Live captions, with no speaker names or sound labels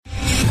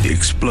The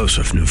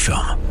explosive new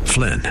film,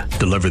 Flynn,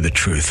 deliver the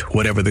truth,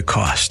 whatever the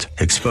cost,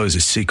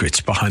 exposes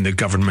secrets behind the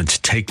government's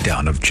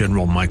takedown of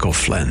General Michael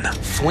Flynn.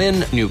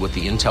 Flynn knew what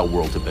the intel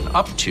world had been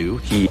up to.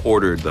 He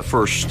ordered the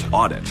first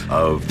audit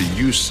of the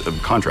use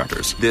of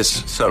contractors.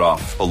 This set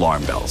off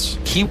alarm bells.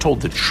 He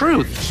told the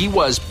truth. He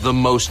was the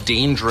most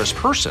dangerous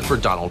person for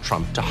Donald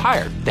Trump to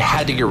hire. They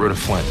had to get rid of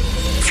Flynn.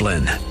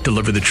 Flynn,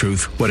 deliver the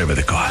truth, whatever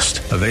the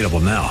cost. Available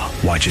now.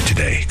 Watch it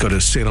today. Go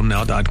to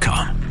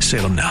salemnow.com.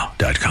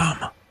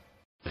 salemnow.com.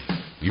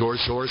 Your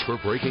source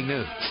for breaking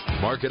news,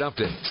 market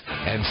updates,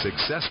 and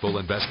successful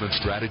investment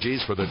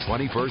strategies for the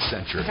 21st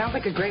century. Sounds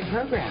like a great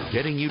program.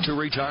 Getting you to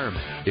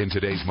retirement in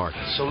today's market.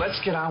 So let's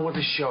get on with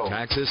the show.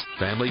 Taxes,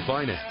 family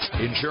finance,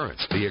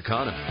 insurance, the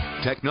economy,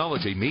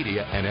 technology,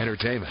 media, and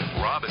entertainment.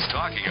 Rob is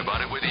talking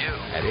about it with you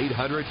at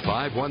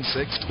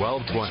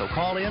 800-516-1220. So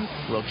call in,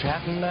 we'll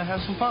chat and have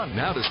some fun.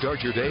 Now to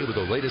start your day with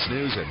the latest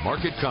news and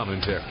market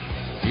commentary.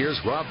 Here's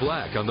Rob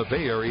Black on the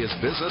Bay Area's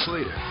business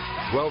leader,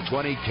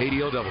 1220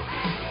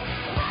 KDOW.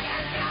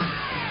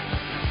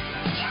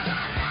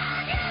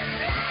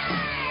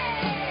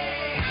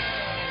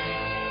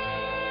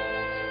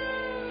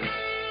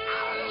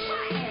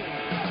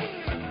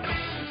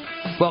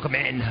 Welcome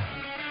in.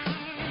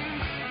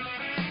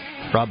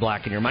 Rob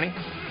Black and Your Money.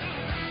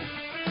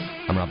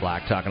 I'm Rob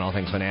Black, talking all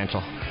things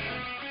financial.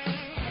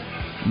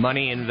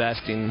 Money,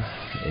 investing,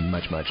 and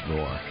much, much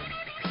more.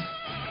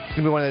 It's going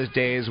to be one of those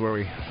days where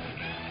we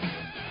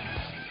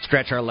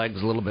stretch our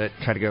legs a little bit,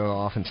 try to go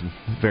off in some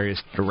various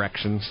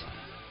directions.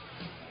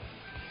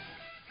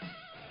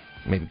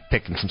 Maybe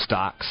picking some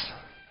stocks,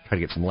 try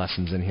to get some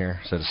lessons in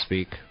here, so to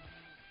speak.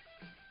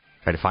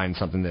 Try to find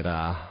something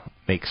that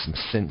makes some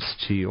sense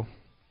to you.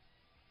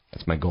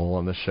 That's my goal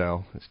on this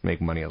show, is to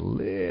make money a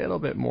little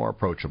bit more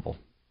approachable.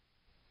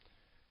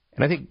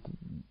 And I think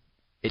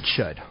it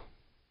should.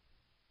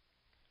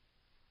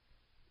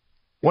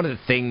 One of the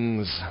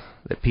things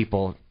that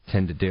people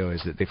tend to do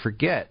is that they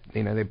forget,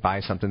 they buy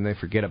something, they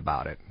forget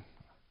about it.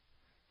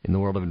 In the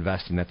world of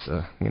investing, that's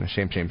a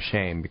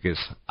shame, because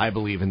I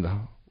believe in the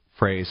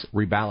phrase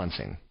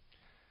rebalancing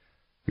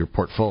your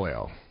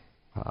portfolio.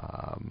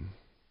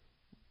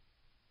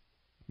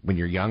 When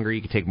you're younger,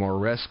 you can take more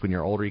risk. When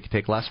you're older, you can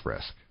take less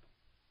risk.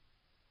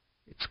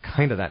 It's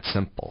kind of that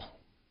simple.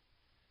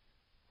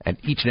 And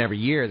each and every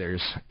year,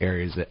 there's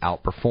areas that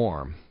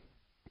outperform,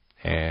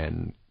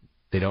 and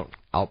they don't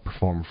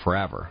outperform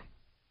forever.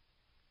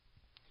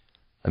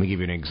 Let me give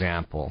you an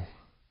example.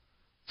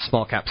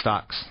 Small cap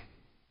stocks,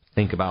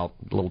 think about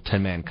the little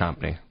 10-man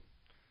company.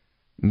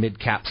 Mid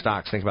cap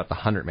stocks, think about the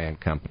 100-man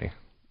company.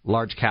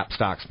 Large cap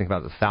stocks, think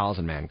about the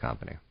 1,000-man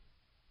company.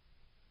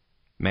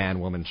 Man,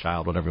 woman,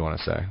 child, whatever you want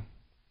to say.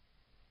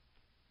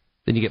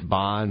 Then you get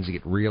bonds, you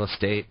get real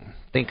estate.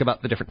 Think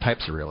about the different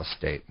types of real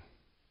estate.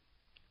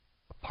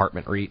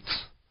 Apartment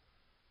REITs,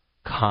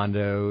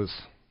 condos,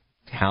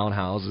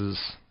 townhouses,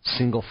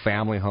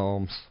 single-family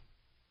homes.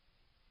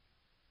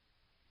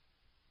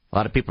 A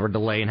lot of people are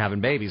delaying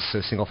having babies,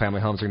 so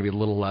single-family homes are going to be a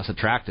little less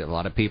attractive. A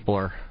lot of people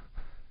are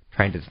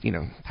trying to,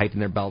 tighten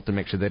their belt to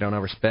make sure they don't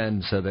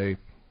overspend, so the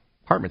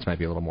apartments might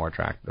be a little more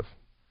attractive.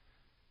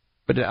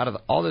 But out of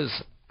all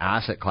those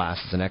asset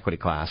classes and equity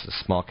classes,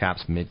 small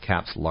caps, mid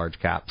caps, large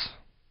caps,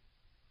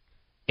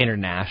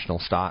 international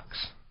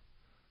stocks,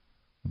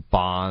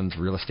 bonds,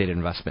 real estate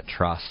investment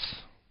trusts,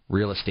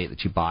 real estate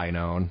that you buy and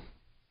own,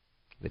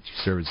 that you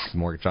serve as a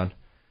mortgage on.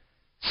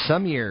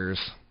 Some years,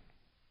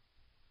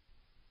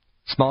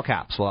 small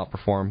caps will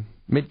outperform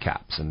mid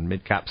caps, and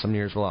mid caps some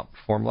years will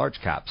outperform large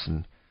caps,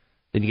 and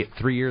then you get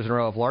 3 years in a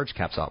row of large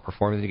caps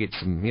outperforming. Then you get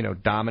some,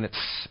 dominance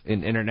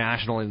in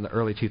international in the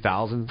early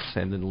 2000s,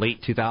 and then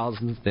late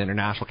 2000s, the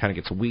international kind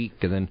of gets weak,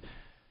 and then,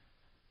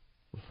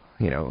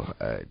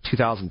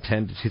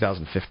 2010 to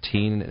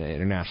 2015, the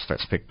international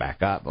starts to pick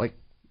back up. Like,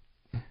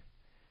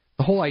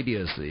 the whole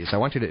idea is this. I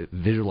want you to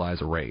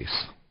visualize a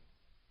race.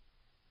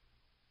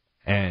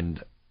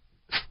 And,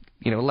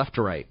 left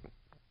to right,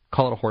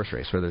 call it a horse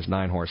race where there's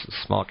 9 horses,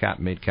 small cap,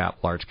 mid cap,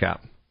 large cap.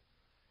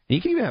 And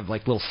you can even have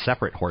like little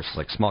separate horses,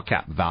 like small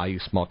cap value,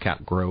 small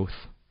cap growth,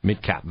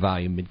 mid cap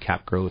value, mid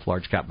cap growth,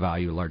 large cap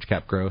value, large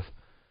cap growth.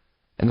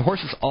 And the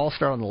horses all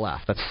start on the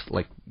left. That's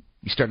like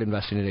you start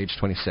investing at age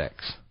 26.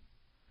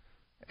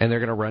 And they're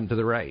going to run to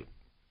the right.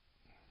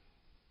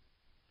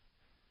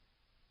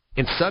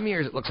 In some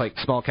years, it looks like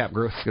small cap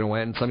growth is going to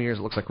win. Some years,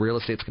 it looks like real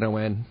estate's going to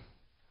win,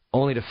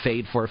 only to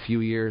fade for a few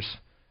years.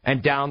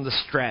 And down the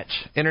stretch,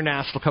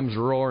 international comes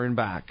roaring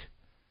back.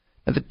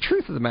 And the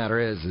truth of the matter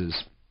is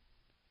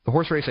the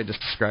horse race I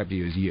just described to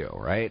you is you,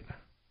 right?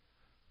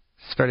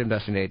 Start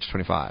investing at age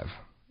 25.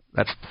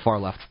 That's the far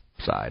left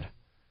side.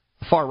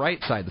 The far right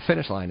side, the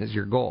finish line, is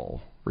your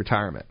goal,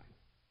 retirement.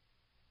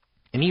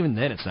 And even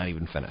then, it's not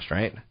even finished,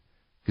 right?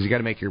 Because you got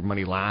to make your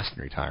money last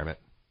in retirement.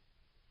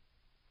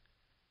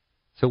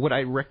 So what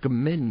I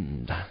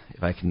recommend,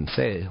 if I can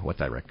say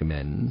what I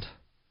recommend,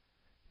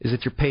 is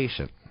that you're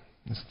patient,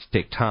 is that you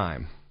take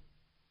time,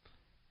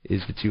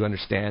 is that you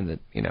understand that,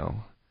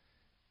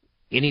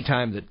 any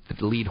time that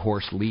the lead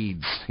horse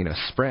leads,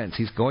 sprints,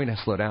 he's going to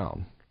slow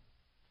down.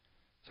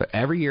 So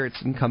every year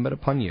it's incumbent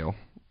upon you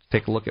to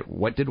take a look at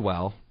what did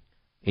well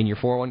in your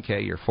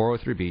 401k, your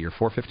 403b, your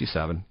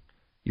 457,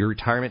 your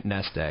retirement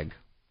nest egg,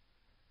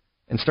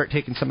 and start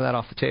taking some of that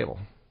off the table.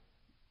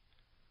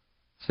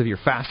 So if your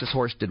fastest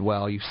horse did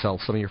well, you sell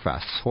some of your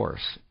fastest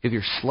horse. If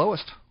your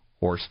slowest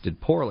horse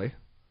did poorly,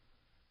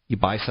 you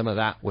buy some of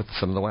that with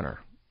some of the winner.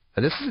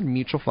 Now, this is in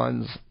mutual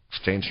funds,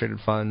 exchange-traded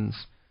funds.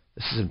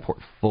 This is in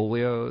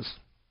portfolios.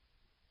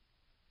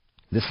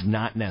 This is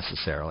not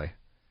necessarily,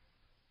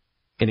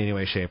 in any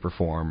way, shape, or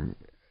form,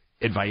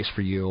 advice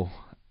for you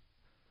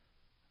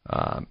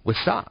with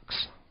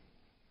stocks.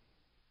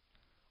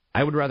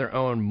 I would rather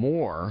own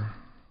more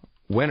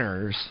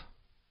winners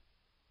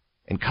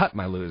and cut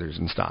my losers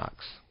in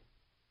stocks.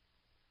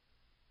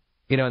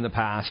 In the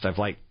past, I've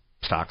liked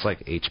stocks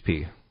like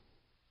HP.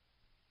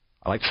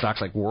 I like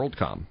stocks like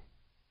WorldCom.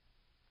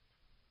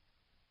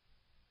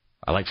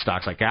 I like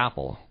stocks like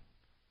Apple.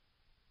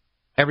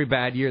 Every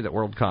bad year that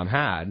WorldCom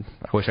had,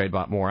 I wish I'd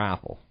bought more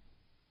Apple.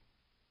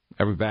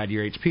 Every bad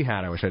year HP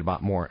had, I wish I'd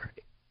bought more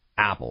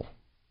Apple.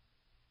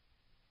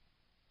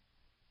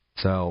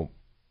 So,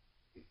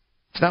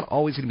 it's not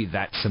always going to be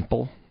that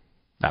simple,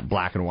 that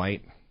black and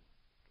white.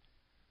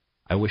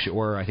 I wish it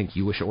were. I think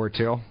you wish it were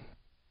too.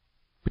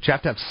 But you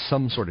have to have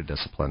some sort of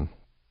discipline.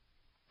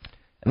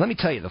 And let me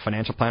tell you, the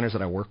financial planners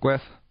that I work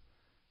with,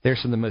 they're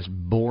some of the most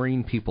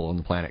boring people on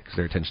the planet because of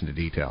their attention to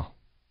detail.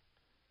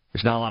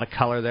 There's not a lot of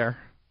color there.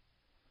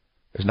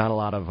 There's not a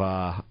lot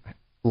of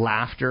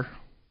laughter.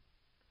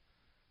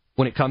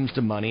 When it comes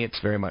to money, it's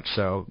very much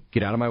so,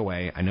 get out of my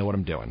way, I know what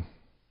I'm doing.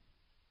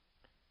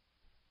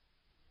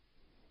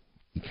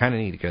 You kind of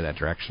need to go that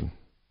direction.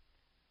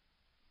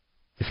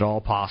 If at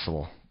all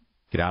possible,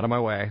 get out of my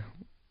way,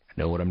 I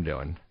know what I'm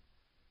doing.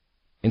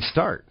 And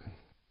start.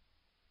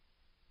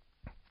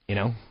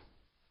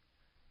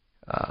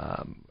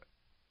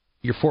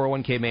 Your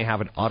 401k may have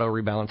an auto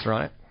rebalancer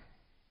on it.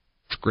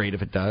 It's great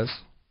if it does.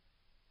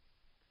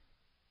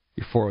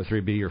 Your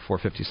 403b, your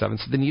 457,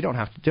 so then you don't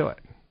have to do it.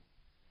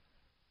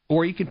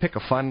 Or you can pick a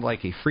fund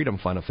like a Freedom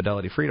Fund, a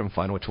Fidelity Freedom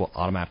Fund, which will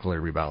automatically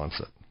rebalance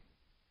it.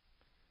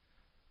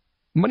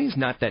 Money's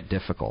not that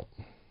difficult.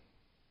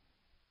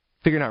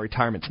 Figuring out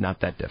retirement's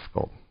not that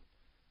difficult.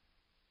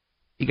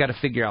 You got to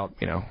figure out,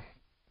 do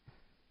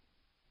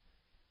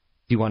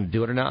you want to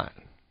do it or not?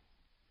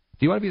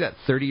 Do you want to be that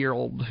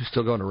 30-year-old who's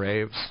still going to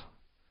raves?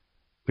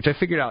 Which I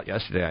figured out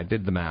yesterday. I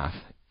did the math.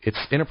 It's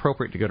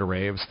inappropriate to go to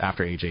raves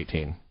after age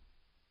 18.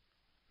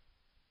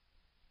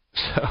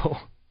 So,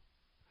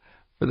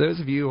 for those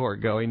of you who are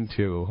going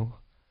to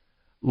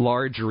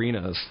large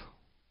arenas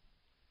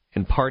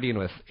and partying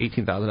with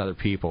 18,000 other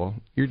people,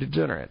 you're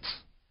degenerates.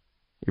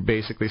 You're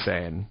basically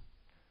saying,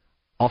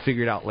 I'll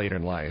figure it out later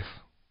in life.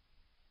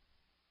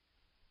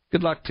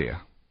 Good luck to you.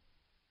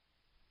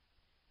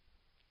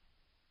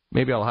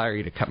 Maybe I'll hire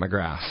you to cut my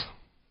grass.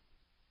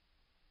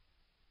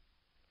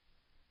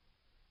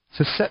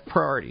 So set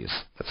priorities.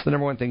 That's the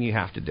number one thing you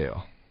have to do.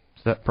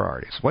 Set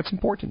priorities. What's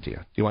important to you?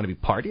 Do you want to be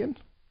partying?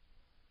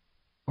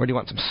 Or do you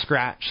want some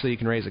scratch so you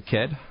can raise a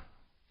kid?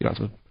 You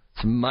want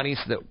some money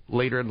so that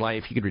later in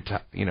life you could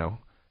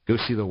go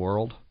see the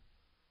world?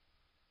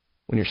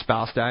 When your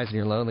spouse dies and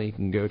you're lonely, you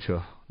can go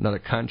to another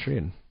country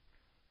and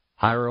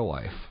hire a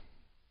wife.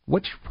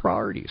 What's your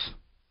priorities?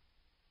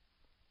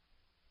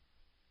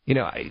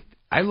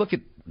 I look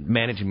at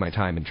managing my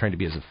time and trying to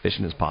be as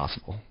efficient as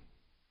possible.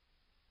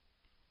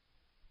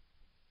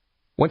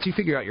 Once you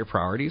figure out your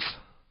priorities,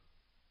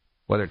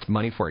 whether it's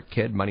money for a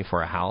kid, money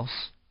for a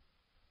house,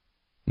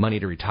 money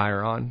to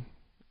retire on,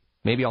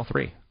 maybe all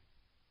three,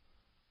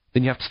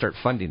 then you have to start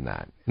funding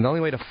that. And the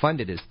only way to fund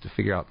it is to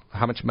figure out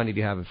how much money do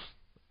you have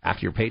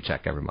after your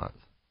paycheck every month.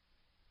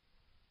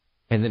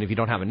 And then if you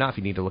don't have enough,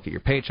 you need to look at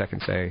your paycheck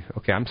and say,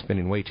 okay, I'm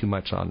spending way too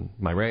much on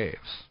my raves,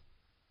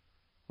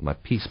 on my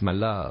peace, my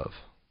love,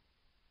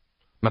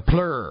 my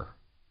plur.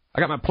 I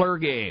got my plur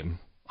game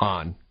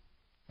on.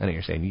 I know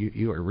you're saying,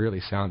 you are really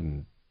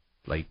sounding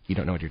like you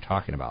don't know what you're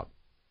talking about.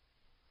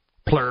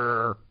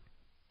 Plur,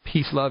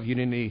 peace, love,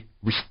 unity,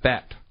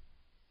 respect.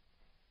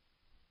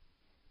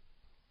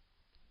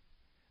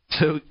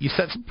 So you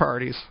set some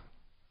priorities.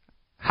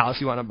 House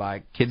you want to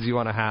buy, kids you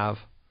want to have,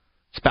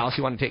 spouse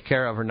you want to take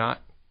care of or not.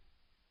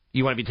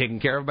 You want to be taken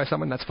care of by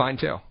someone? That's fine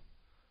too.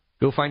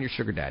 Go find your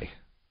sugar daddy.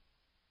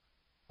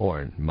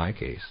 Or in my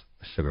case,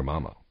 a sugar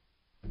mama.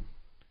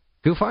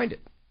 Go find it.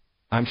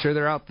 I'm sure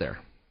they're out there.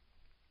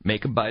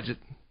 Make a budget.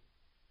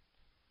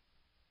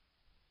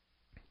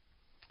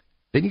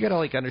 Then you got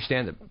to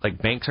understand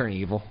that banks aren't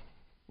evil,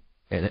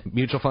 and that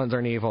mutual funds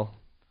aren't evil,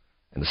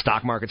 and the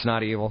stock market's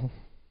not evil.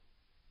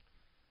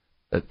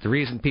 That the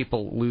reason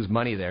people lose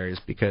money there is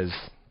because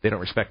they don't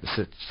respect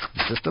the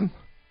system.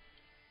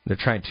 They're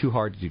trying too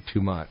hard to do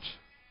too much.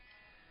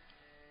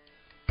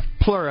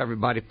 Plur,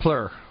 everybody,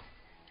 plur.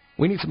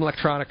 We need some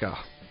electronica,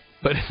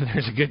 but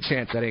there's a good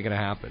chance that ain't going to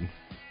happen.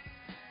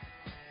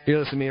 You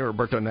listen to me,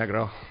 Roberto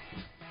Negro.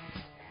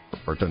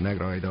 Roberto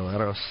Negro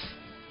Idoleros.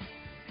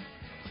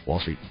 Wall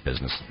Street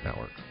Business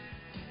Network.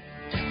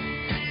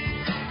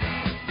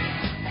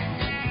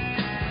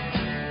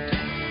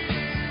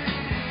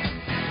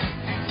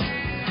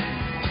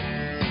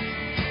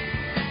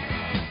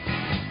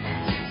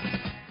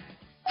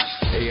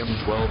 AM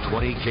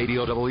 1220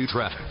 KDOW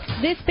traffic.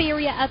 This Bay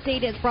Area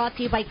update is brought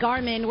to you by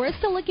Garmin. We're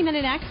still looking at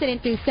an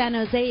accident through San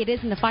Jose. It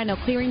is in the final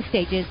clearing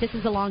stages. This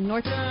is along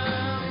North.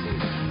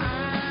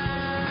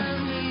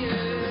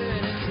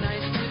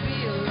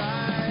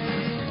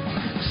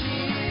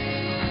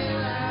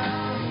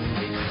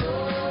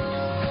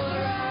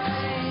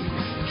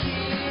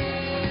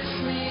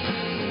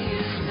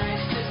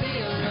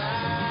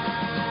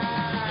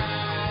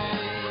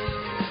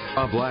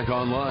 Rob Black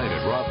online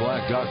at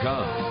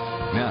robblack.com.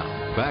 Now,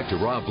 back to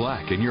Rob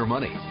Black and Your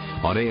Money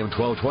on AM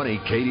 1220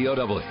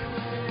 KDOW.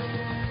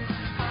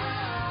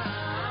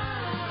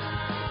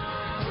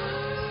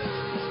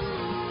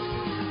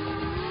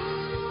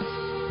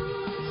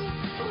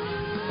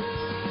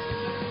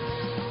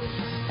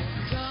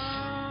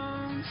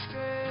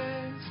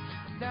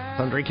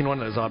 I'm drinking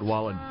one of those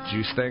Odwalla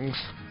juice things.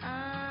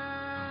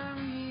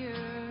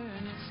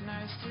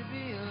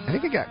 I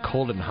think it got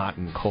cold and hot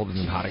and cold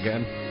and hot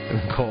again.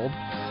 And cold.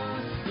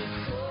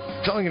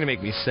 It's only going to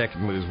make me sick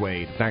and lose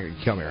weight. It's not going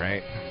to kill me,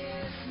 right?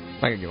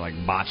 It's not going to get like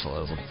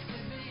botulism.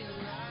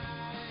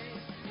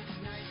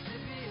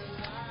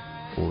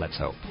 Let's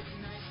hope.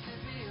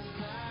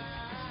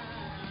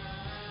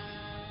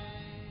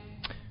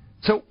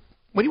 So,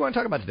 what do you want to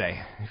talk about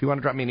today? If you want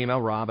to drop me an email,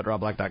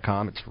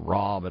 rob@robblack.com. It's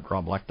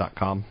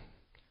rob@robblack.com.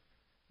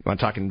 You want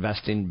to talk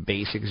investing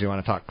basics? You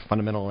want to talk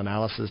fundamental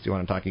analysis? Do you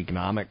want to talk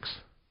economics?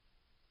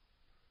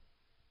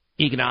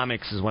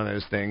 Economics is one of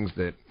those things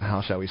that,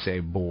 how shall we say,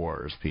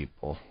 bores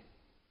people.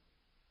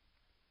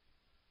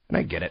 And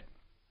I get it.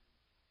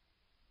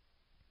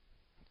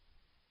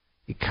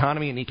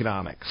 Economy and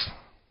economics.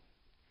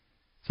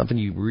 Something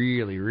you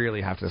really,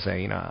 really have to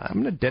say, I'm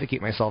going to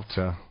dedicate myself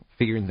to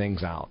figuring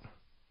things out.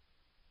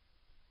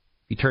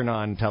 You turn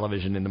on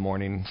television in the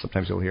morning,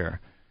 sometimes you'll hear,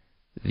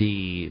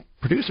 the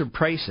producer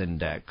price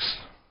index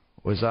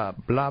was up,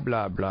 blah,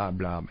 blah, blah,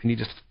 blah, and you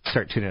just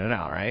start tuning it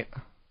out, right?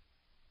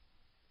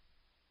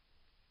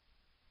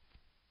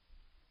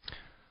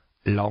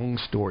 Long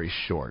story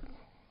short,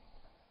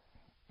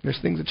 there's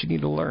things that you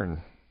need to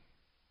learn.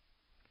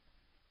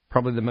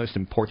 Probably the most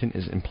important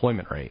is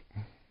employment rate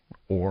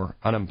or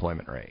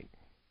unemployment rate.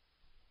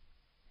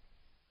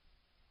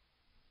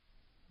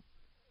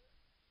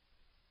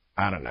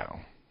 I don't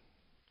know.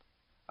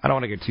 I don't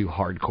want to get too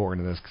hardcore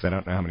into this because I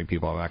don't know how many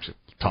people I'm actually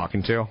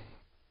talking to.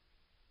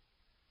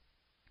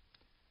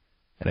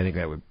 And I think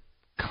that would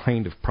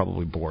kind of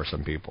probably bore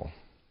some people.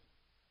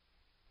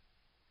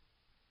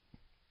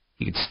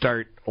 You could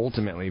start,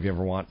 ultimately, if you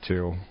ever want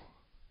to,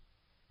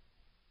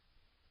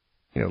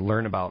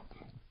 learn about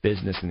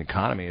business and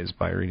economy, is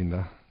by reading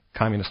the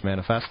Communist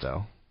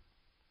Manifesto,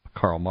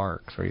 Karl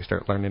Marx, where you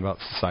start learning about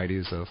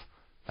societies of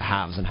the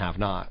haves and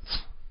have-nots.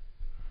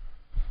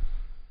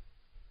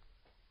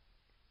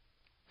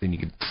 Then you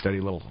could study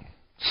a little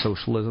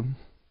socialism,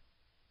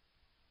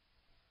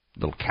 a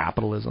little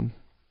capitalism.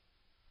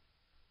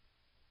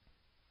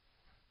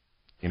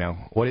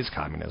 What is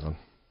communism?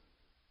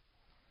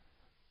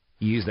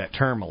 You use that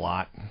term a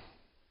lot.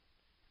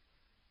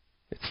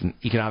 It's an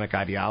economic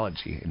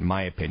ideology, in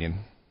my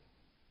opinion.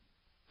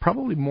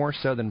 Probably more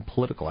so than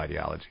political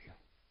ideology.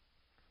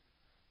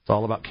 It's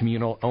all about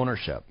communal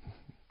ownership,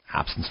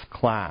 absence of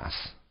class.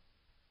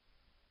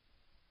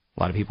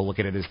 A lot of people look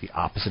at it as the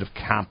opposite of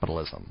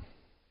capitalism.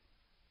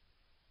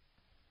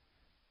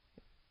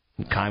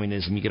 In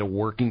communism, you get a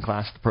working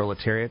class, the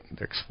proletariat.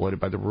 They're exploited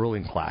by the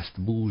ruling class,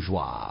 the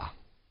bourgeois.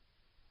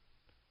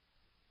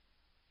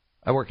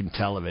 I work in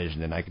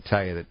television, and I can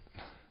tell you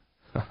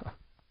that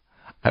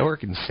I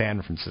work in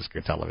San Francisco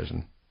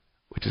television,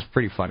 which is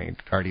pretty funny,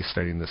 already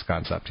studying this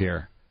concept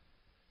here.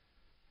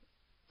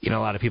 A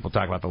lot of people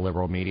talk about the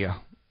liberal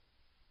media,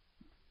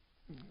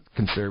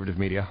 conservative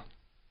media.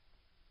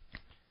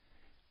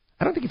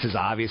 I don't think it's as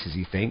obvious as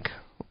you think,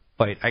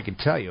 but I can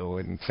tell you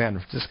in San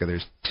Francisco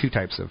there's two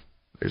types of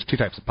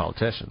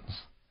politicians.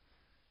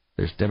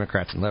 There's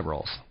Democrats and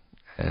liberals,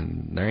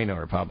 and there ain't no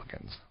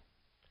Republicans.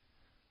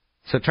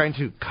 So trying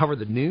to cover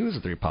the news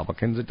of the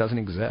Republicans, it doesn't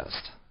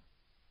exist,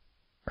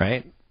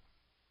 right?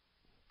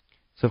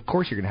 So of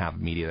course you're going to have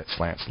media that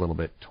slants a little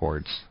bit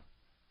towards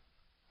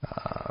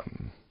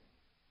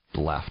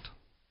the left,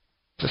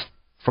 just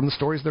from the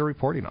stories they're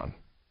reporting on.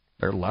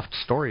 They're left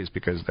stories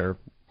because they're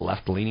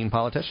left-leaning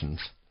politicians.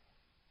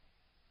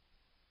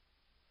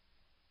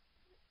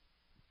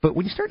 But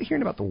when you start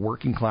hearing about the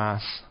working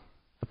class,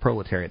 the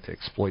proletariat that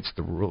exploits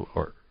the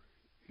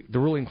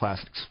ruling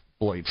class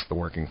exploits the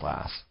working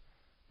class,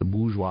 the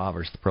bourgeois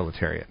versus the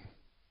proletariat.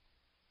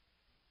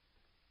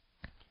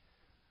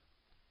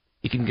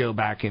 You can go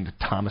back into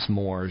Thomas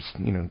More's,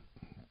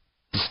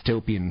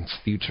 dystopian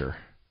future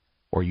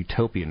or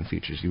utopian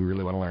futures. You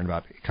really want to learn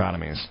about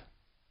economies.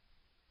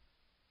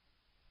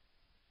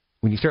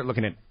 When you start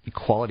looking at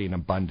equality and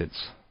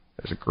abundance,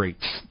 there's a great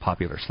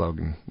popular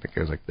slogan that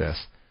goes like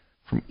this: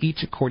 from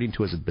each according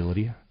to his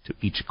ability, to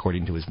each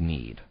according to his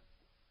need.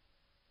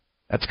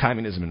 That's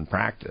communism in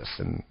practice,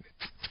 and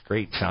it's a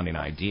great sounding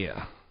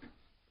idea.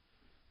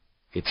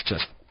 It's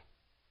just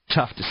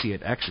tough to see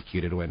it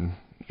executed when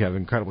you have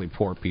incredibly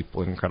poor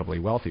people and incredibly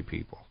wealthy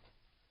people.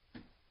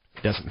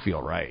 It doesn't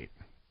feel right.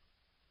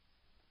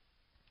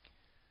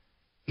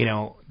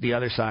 The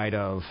other side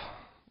of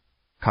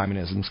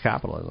communism is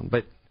capitalism.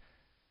 But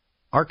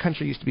our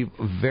country used to be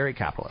very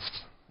capitalist,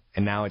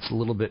 and now it's a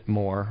little bit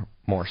more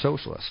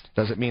socialist.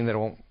 Does it mean that it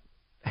won't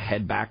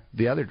head back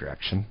the other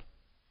direction?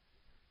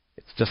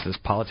 It's just as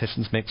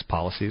politicians make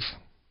policies.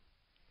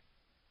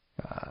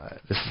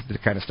 This is the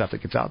kind of stuff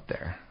that gets out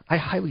there. I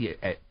highly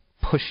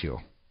push you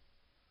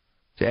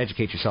to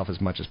educate yourself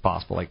as much as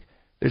possible. Like,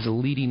 there's a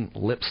leading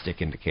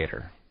lipstick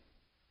indicator.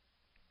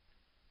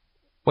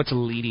 What's a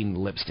leading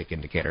lipstick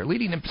indicator? A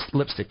leading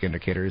lipstick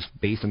indicator is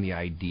based on the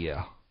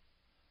idea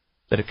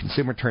that a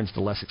consumer turns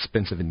to less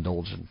expensive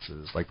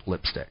indulgences like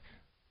lipstick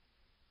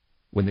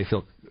when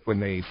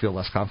they feel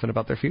less confident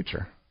about their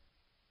future.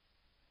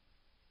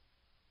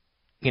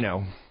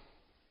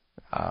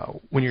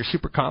 When you're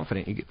super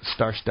confident, you get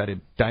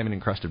star-studded,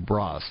 diamond-encrusted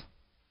bras.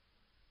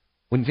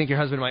 When you think your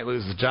husband might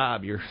lose his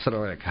job, you're sort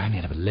of like, I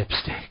need a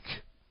lipstick.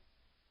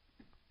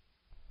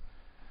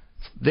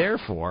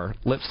 Therefore,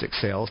 lipstick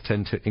sales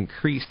tend to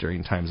increase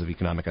during times of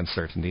economic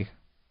uncertainty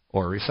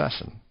or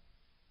recession.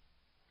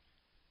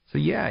 So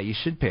yeah, you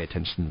should pay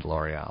attention to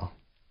L'Oreal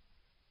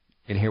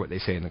and hear what they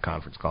say in the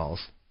conference calls.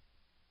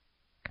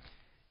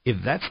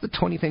 If that's the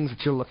 20 things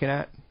that you're looking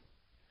at,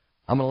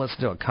 I'm going to listen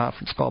to a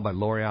conference call by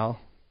L'Oreal.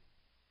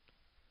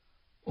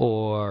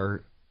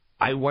 Or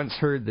I once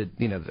heard that,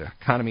 the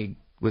economy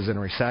was in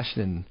a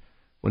recession, and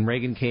when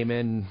Reagan came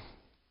in,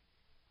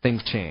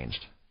 things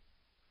changed.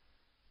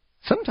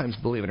 Sometimes,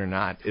 believe it or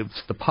not,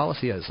 it's the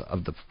policy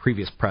of the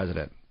previous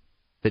president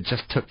that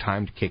just took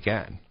time to kick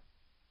in.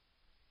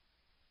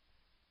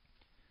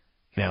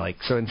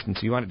 For instance,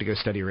 if you wanted to go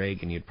study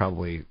Reagan, you'd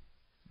probably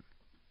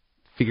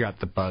figure out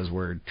the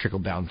buzzword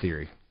trickle-down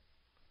theory.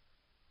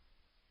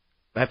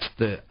 That's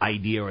the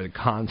idea or the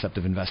concept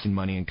of investing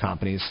money in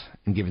companies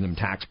and giving them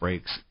tax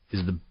breaks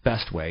is the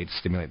best way to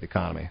stimulate the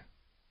economy.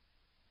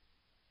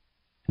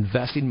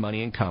 Investing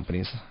money in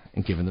companies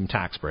and giving them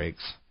tax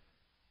breaks.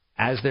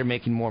 As they're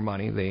making more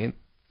money, they, in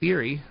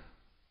theory,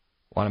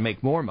 want to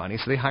make more money,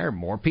 so they hire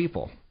more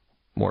people.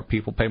 More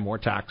people pay more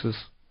taxes.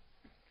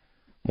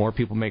 More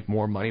people make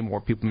more money.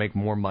 More people make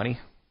more money.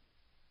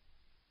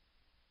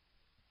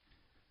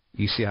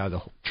 You see how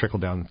the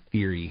trickle-down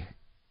theory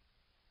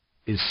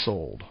is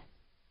sold.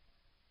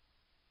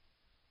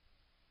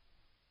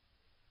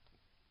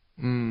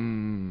 I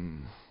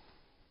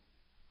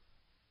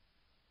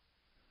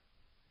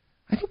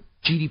think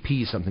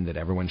GDP is something that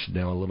everyone should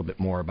know a little bit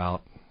more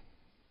about.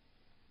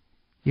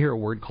 You hear a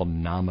word called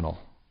nominal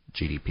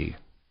GDP.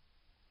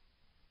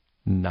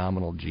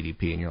 Nominal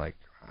GDP, and you're like,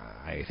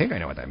 I think I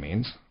know what that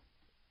means.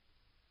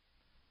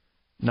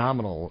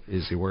 Nominal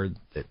is a word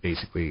that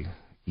basically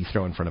you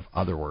throw in front of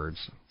other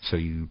words, so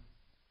you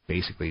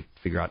basically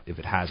figure out if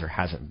it has or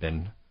hasn't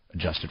been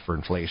adjusted for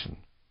inflation.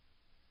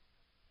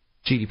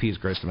 GDP is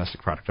gross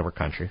domestic product of our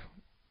country.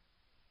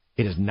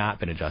 It has not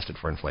been adjusted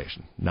for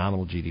inflation.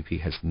 Nominal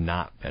GDP has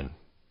not been.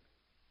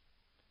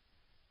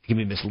 It can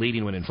be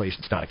misleading when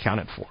inflation is not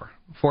accounted for.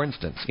 For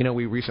instance,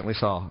 we recently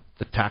saw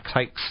the tax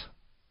hikes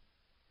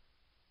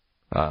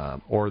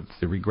or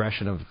the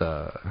regression of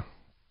the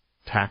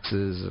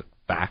taxes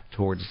back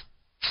towards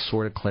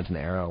sort of Clinton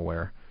era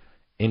where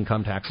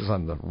income taxes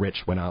on the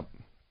rich went up,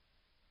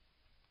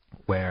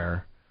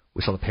 where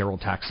we saw the payroll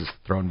taxes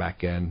thrown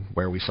back in,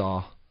 where we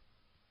saw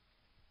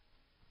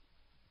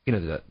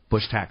the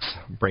Bush tax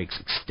breaks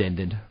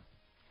extended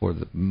for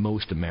the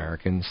most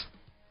Americans.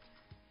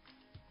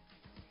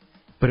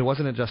 But it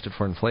wasn't adjusted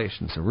for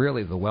inflation, so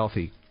really the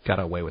wealthy got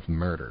away with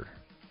murder.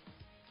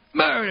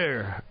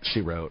 Murder,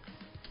 she wrote.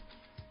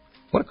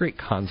 What a great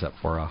concept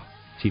for a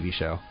TV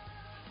show.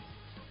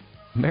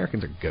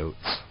 Americans are goats.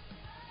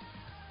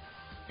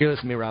 You're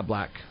listening to me, Rob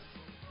Black,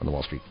 on the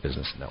Wall Street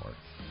Business Network.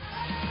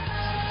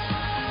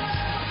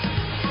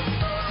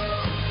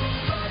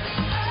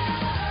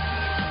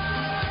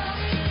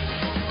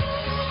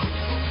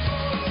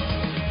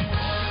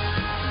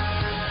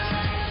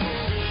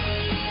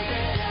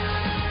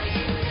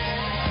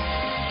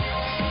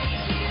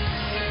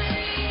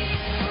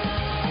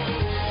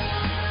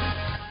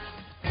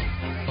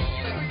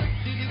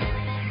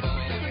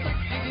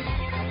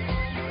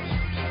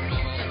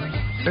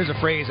 There's a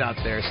phrase out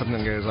there,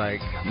 something goes like,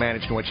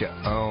 managing what you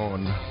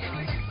own.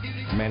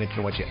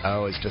 Managing what you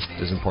owe is just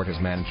as important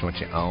as managing what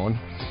you own.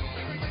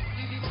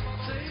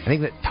 I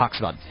think that talks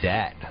about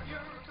debt.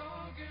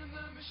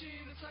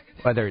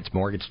 Whether it's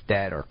mortgage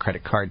debt or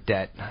credit card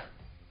debt. I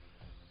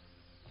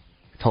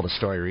told a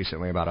story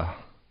recently about a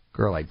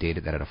girl I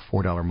dated that had a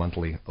 $4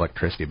 monthly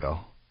electricity bill.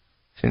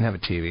 She didn't have a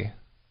TV.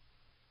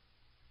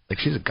 Like,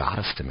 she's a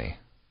goddess to me.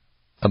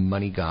 A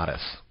money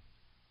goddess.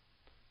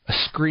 A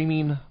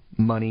screaming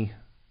money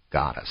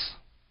goddess.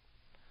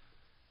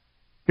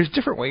 There's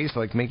different ways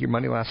to make your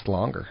money last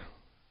longer.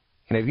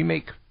 If you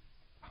make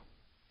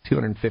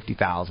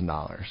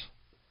 $250,000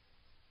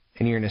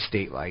 and you're in a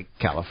state like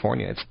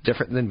California, it's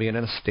different than being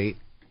in a state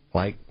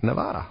like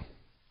Nevada.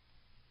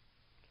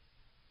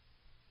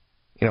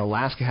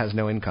 Alaska has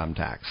no income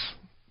tax,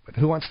 but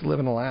who wants to live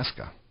in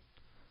Alaska?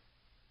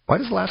 Why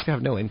does Alaska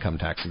have no income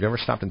tax? Have you ever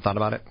stopped and thought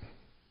about it?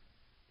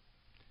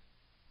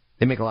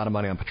 They make a lot of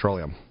money on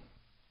petroleum,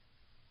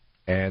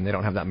 and they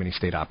don't have that many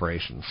state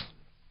operations.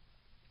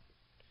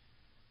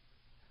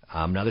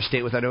 Another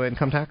state without no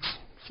income tax?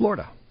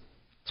 Florida.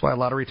 That's why a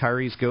lot of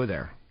retirees go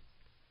there.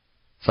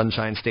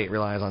 Sunshine State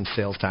relies on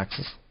sales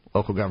taxes.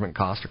 Local government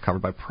costs are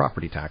covered by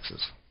property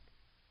taxes.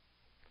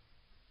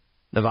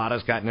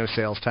 Nevada's got no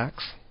sales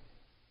tax.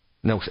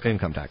 No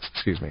income tax,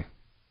 excuse me.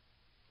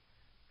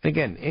 And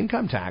again,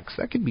 income tax,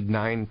 that could be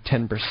 9,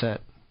 10%.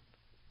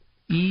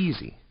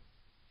 Easy.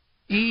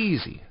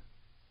 Easy.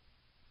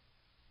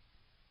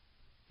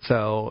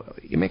 So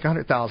you make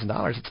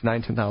 $100,000, it's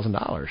 $9,000,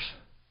 $10,000.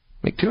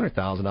 Make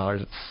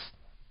 $200,000,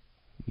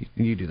 it's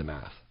you do the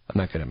math. I'm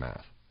not good at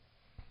math.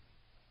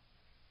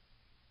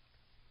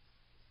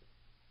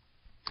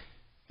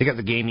 They got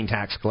the gaming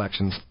tax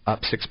collections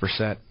up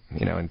 6%,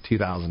 in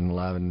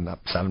 2011, up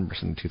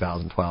 7% in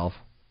 2012.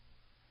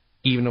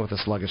 Even with a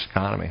sluggish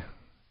economy,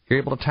 you're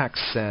able to tax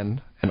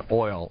sin and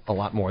oil a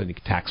lot more than you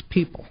can tax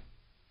people.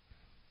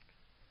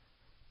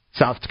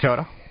 South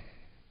Dakota.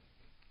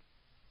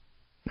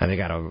 Now they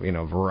got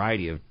a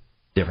variety of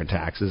different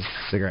taxes: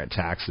 cigarette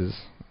taxes,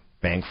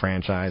 bank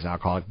franchise,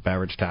 alcoholic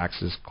beverage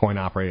taxes,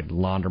 coin-operated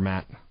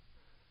laundromat.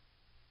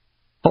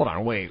 Hold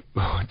on, wait.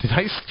 Did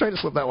I try to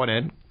slip that one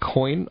in?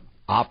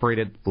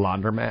 Coin-operated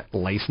laundromat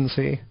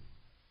licensee?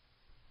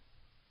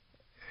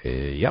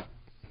 Yep.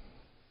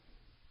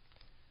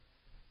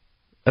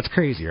 That's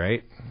crazy,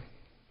 right?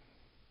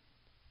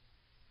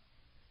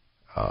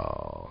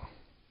 Oh.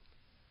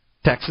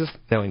 Texas,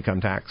 no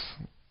income tax.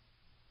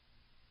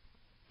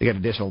 They got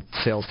additional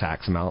sales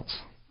tax amounts.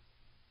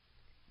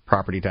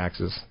 Property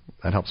taxes,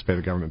 that helps pay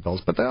the government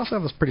bills. But they also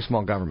have this pretty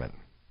small government.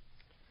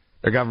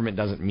 Their government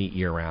doesn't meet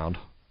year-round.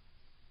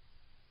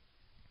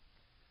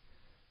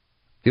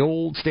 The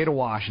old state of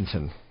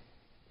Washington,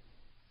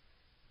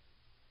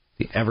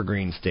 the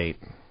evergreen state,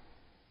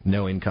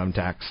 no income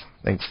tax,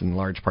 thanks in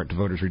large part to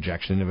voters'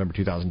 rejection in November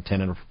 2010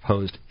 of a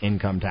proposed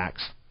income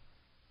tax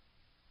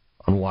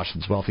on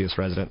Washington's wealthiest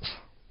residents.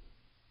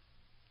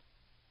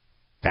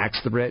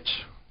 Tax the rich,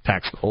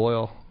 tax the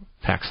oil,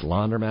 tax the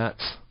laundromats,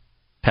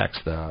 tax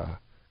the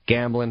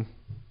gambling.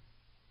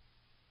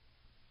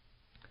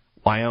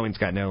 Wyoming's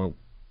got no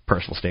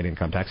personal state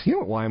income tax. You know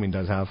what Wyoming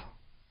does have?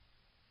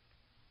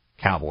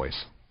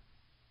 Cowboys.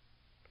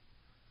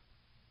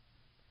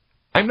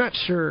 I'm not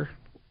sure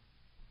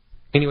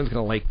anyone's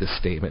going to like this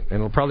statement, and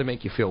it'll probably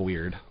make you feel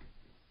weird.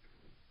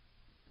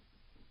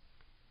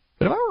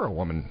 But if I were a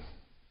woman,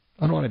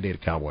 I'd want to date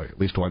a cowboy at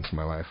least once in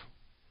my life.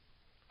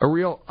 A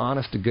real,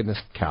 honest-to-goodness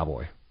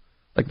cowboy.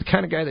 Like the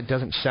kind of guy that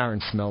doesn't shower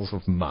and smells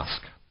of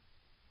musk.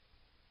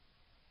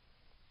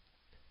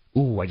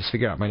 Ooh, I just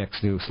figured out my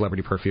next new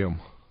celebrity perfume.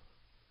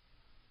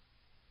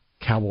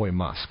 Cowboy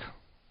musk.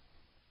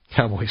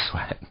 Cowboy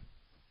sweat.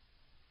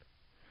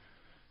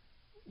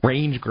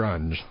 Range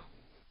grunge.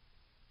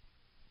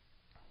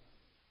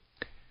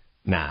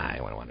 Nah, I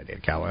wouldn't want to date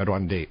a cowboy. I'd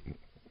want to date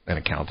an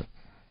accountant.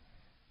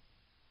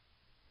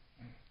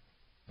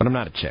 But I'm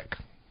not a chick.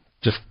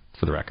 Just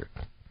for the record.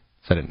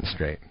 Set it in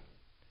straight.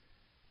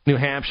 New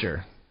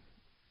Hampshire.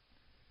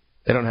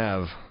 They don't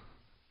have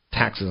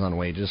taxes on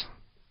wages.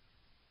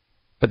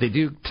 But they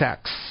do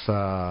tax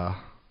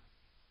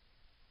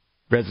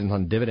residents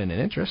on dividend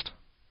and interest.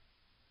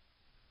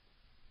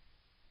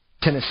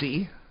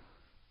 Tennessee.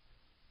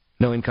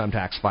 No income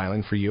tax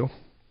filing for you.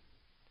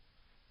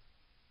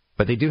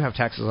 But they do have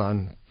taxes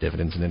on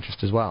dividends and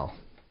interest as well.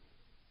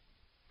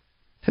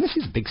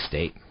 Tennessee's a big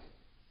state.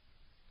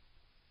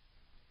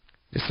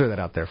 Just throw that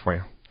out there for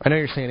you. I know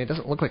you're saying it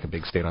doesn't look like a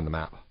big state on the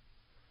map,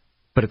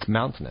 but it's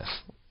mountainous,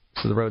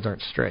 so the roads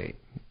aren't straight.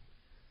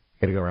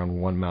 You got to go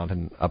around one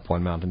mountain, up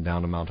one mountain,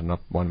 down a mountain,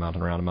 up one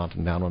mountain, around a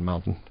mountain, down one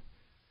mountain.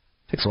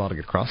 It takes a while to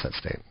get across that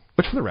state.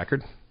 Which, for the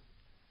record,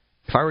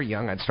 if I were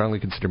young, I'd strongly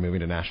consider moving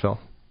to Nashville,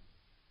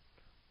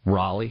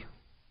 Raleigh,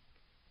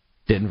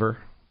 Denver.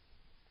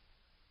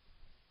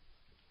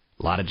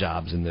 A lot of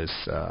jobs in those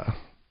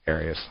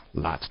areas.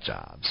 Lots of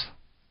jobs.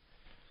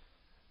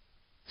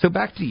 So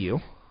back to you.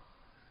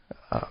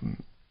 I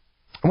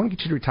want to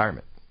get you to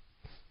retirement.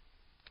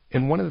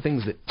 And one of the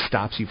things that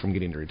stops you from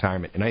getting to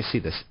retirement, and I see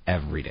this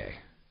every day.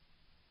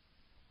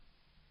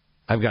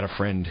 I've got a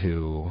friend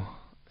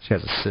she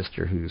has a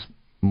sister who's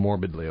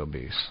morbidly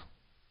obese.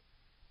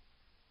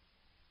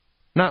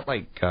 Not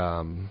like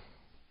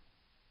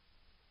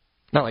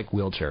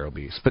wheelchair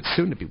obese, but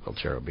soon to be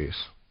wheelchair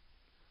obese.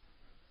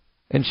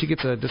 And she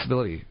gets a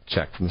disability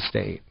check from the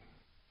state.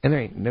 And there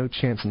ain't no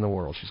chance in the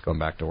world she's going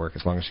back to work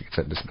as long as she gets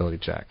that disability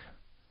check.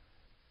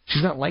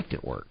 She's not liked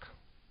at work.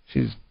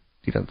 She's,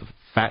 the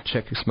fat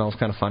chick who smells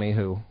kind of funny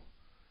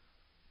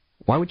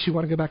why would she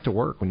want to go back to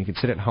work when you can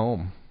sit at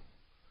home,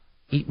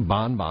 eat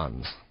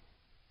bonbons,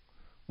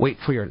 wait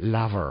for your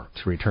lover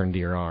to return to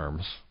your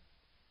arms,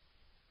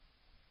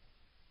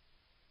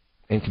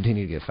 and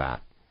continue to get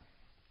fat?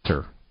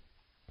 Sir.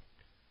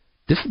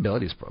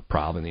 Disability is a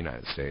problem in the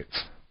United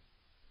States.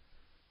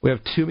 We have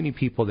too many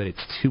people that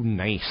it's too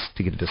nice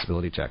to get a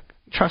disability check.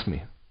 Trust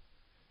me.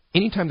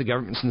 anytime the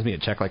government sends me a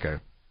check like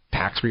a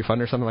tax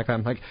refund or something like that,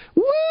 I'm like,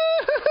 woo,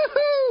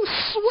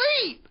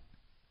 sweet!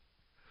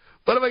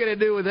 What am I going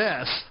to do with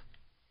this?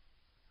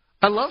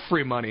 I love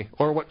free money,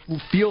 or what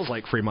feels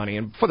like free money.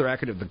 And for the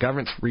record, if the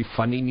government's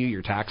refunding you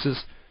your taxes,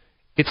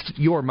 it's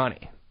your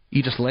money.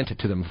 You just lent it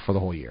to them for the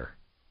whole year.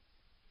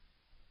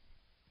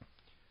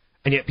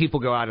 And yet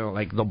people go out and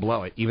like they'll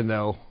blow it, even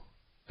though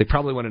they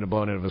probably wouldn't have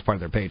blown it if it was part of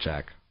their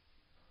paycheck.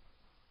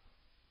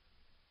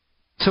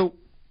 So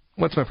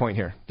what's my point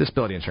here?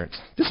 Disability insurance.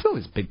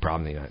 Disability is a big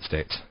problem in the United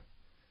States.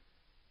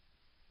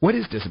 What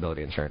is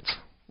disability insurance?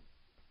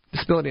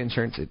 Disability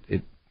insurance,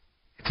 it's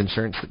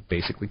insurance that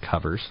basically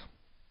covers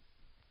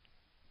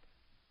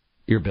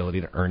your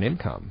ability to earn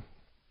income.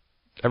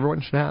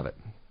 Everyone should have it.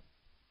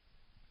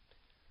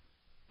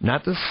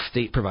 Not the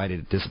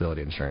state-provided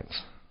disability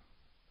insurance.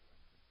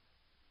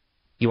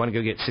 You want to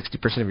go get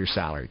 60% of your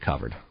salary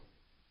covered.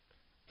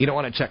 You don't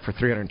want a check for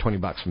 $320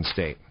 from the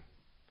state.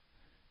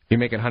 If you're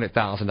making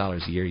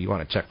 $100,000 a year, you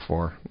want a check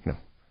for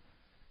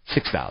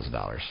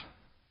 $6,000.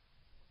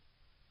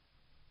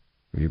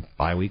 If you're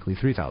biweekly,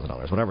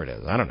 $3,000, whatever it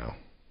is. I don't know.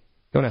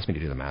 Don't ask me to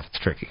do the math. It's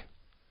tricky.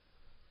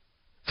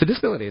 So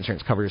disability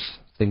insurance covers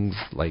things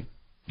like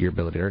your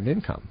ability to earn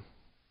income.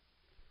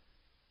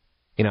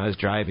 I was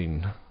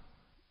driving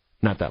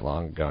not that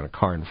long ago, and a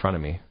car in front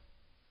of me,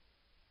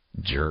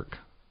 jerk,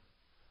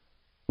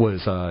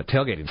 was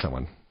tailgating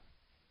someone.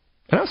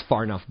 And I was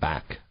far enough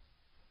back,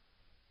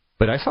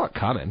 but I saw it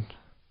coming.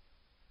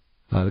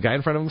 The guy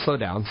in front of him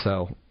slowed down,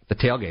 so the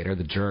tailgater,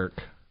 the jerk,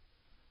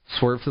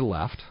 swerved to the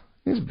left.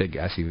 It was a big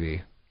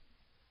SUV.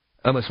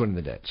 Almost went in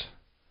the ditch.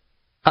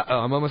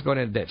 I'm almost going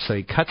in the ditch. So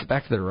he cuts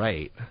back to the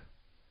right,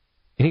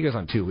 and he goes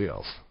on two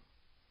wheels.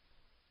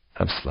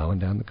 I'm slowing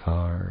down the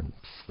car. I'm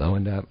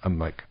slowing down. I'm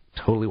like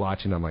totally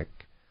watching. I'm like,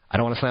 I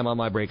don't want to slam on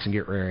my brakes and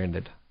get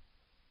rear-ended.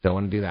 Don't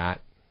want to do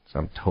that. So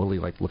I'm totally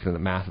like looking at the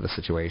math of the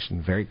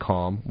situation, very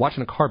calm,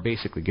 watching a car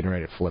basically getting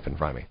ready to flip in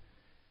front of me.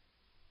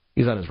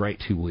 He's on his right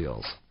two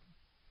wheels.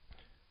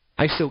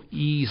 I so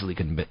easily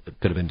could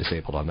have been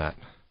disabled on that.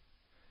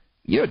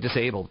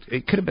 Disabled.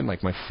 It could have been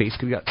like my face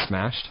could have got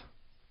smashed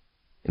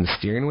in the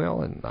steering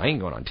wheel, and I ain't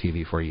going on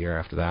TV for a year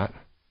after that.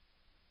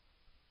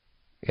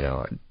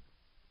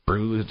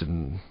 Bruised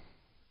and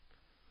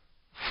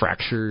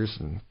fractures,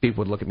 and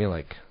people would look at me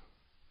like,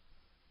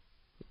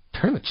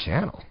 turn the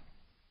channel.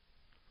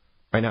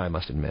 Right now, I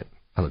must admit,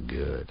 I look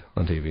good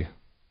on TV.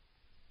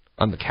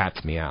 I'm the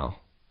cat's meow.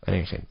 I know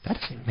you're saying, that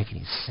doesn't make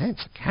any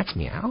sense. The cat's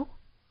meow?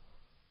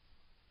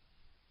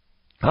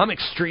 I'm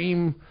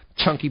extreme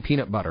chunky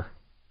peanut butter.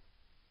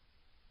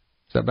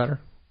 Is that better?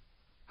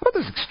 How about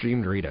those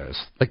extreme Doritos?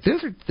 Like,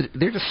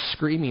 they're just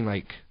screaming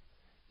like,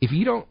 if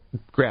you don't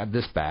grab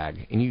this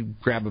bag and you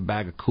grab a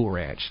bag of Cool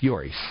Ranch,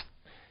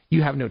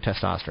 you have no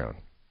testosterone.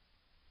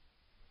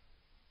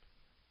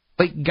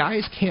 Like,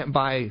 guys can't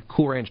buy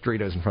Cool Ranch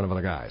Doritos in front of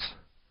other guys.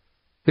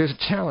 There's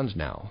a challenge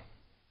now.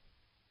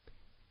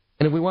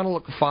 And if we want to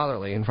look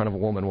fatherly in front of a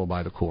woman, we'll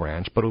buy the Cool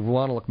Ranch. But if we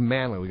want to look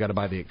manly, we got to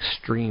buy the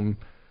extreme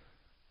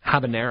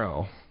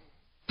habanero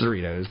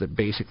Doritos that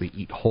basically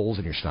eat holes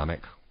in your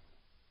stomach.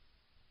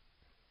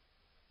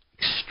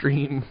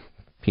 Extreme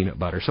peanut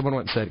butter. Someone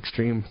once said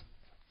extreme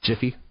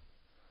Jiffy.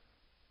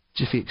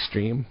 Jiffy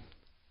Extreme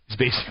is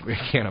basically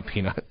a can of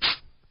peanuts.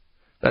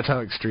 That's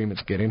how extreme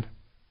it's getting.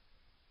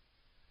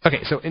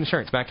 Okay, so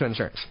insurance. Back to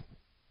insurance.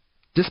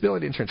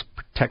 Disability insurance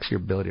protects your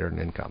ability to earn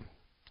income.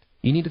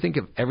 You need to think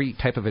of every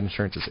type of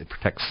insurance as it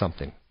protects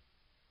something.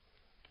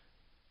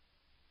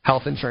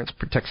 Health insurance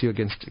protects you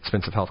against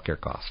expensive health care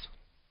costs.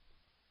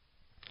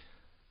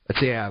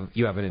 Let's say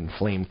you have an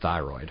inflamed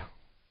thyroid.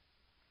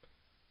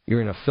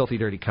 You're in a filthy,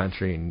 dirty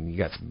country, and you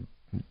got some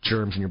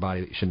germs in your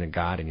body that you shouldn't have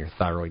got, and your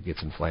thyroid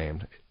gets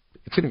inflamed.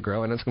 It's going to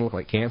grow, and it's going to look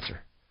like cancer.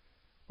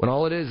 When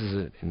all it is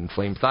an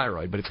inflamed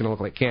thyroid, but it's going to look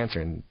like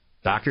cancer. And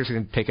doctors are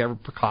going to take every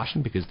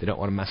precaution because they don't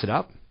want to mess it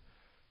up.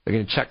 They're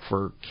going to check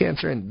for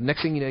cancer, and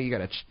next thing you know, you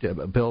got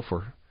a bill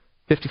for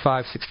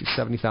 $55,000,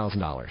 $60,000,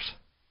 $70,000.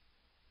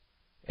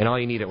 And all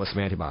you needed was some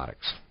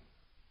antibiotics.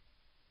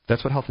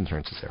 That's what health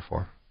insurance is there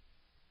for.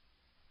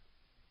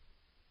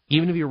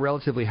 Even if you're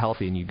relatively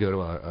healthy and you go to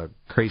a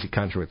crazy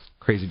country with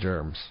crazy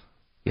germs,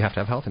 you have to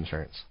have health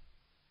insurance.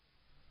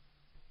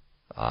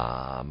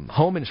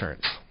 Home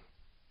insurance.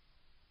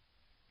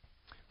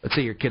 Let's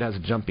say your kid has a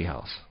jumpy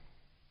house,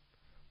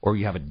 or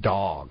you have a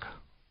dog.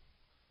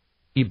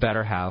 You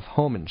better have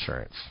home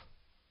insurance.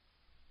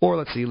 Or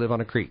let's say you live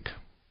on a creek.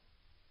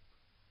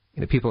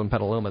 People in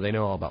Petaluma, they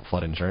know all about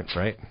flood insurance,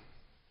 right?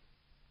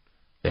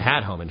 They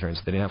had home insurance,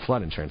 they didn't have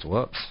flood insurance.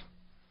 Whoops.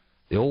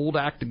 The old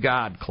act of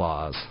God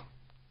clause.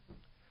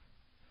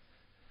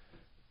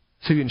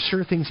 So you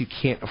insure things you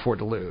can't afford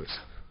to lose.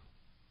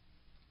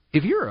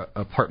 If you're an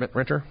apartment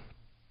renter,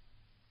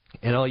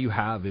 and all you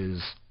have is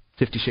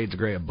 50 Shades of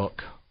Grey, a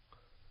book,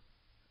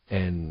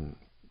 and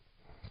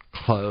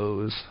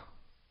clothes,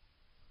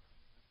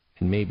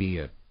 and maybe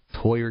a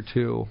toy or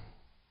two,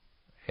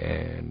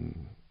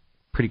 and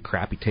pretty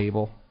crappy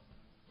table,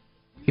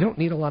 you don't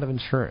need a lot of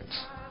insurance.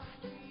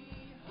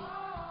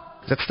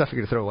 That stuff you're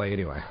going to throw away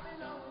anyway.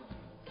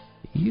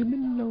 You've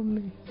been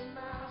lonely.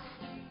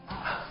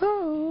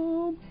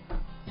 Home.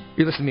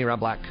 You're listening to me, Rob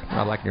Black.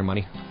 Rob Black and Your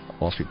Money,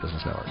 Wall Street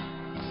Business Network.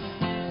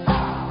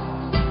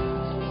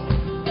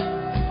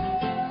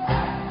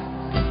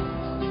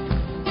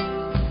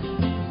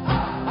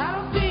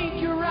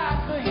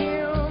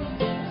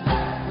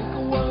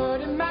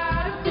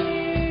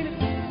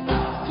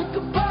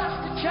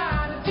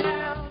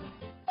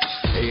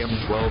 AM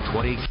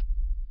 1220.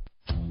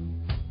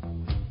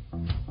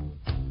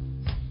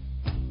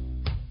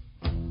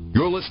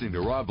 You're listening to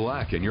Rob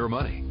Black and Your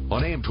Money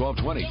on AM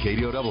 1220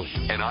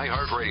 KDOW, an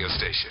iHeart radio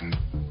station.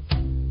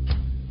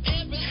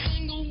 Every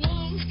single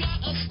one's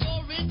got a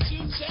story to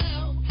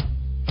tell.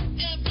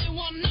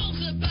 Everyone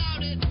knows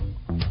about it.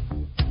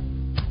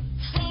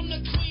 From the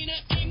Queen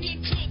of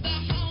England to the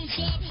hounds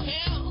of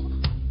hell.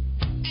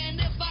 And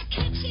if I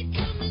catch it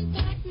coming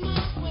back my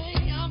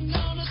way, I'm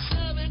gonna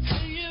serve it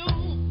to you.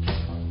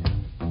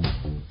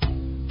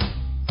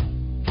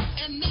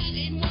 And that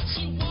ain't what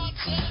you want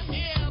to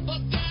hear,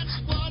 but that's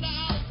what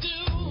I'll do.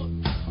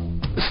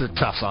 This is a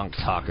tough song to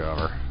talk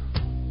over.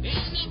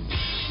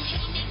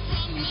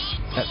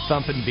 That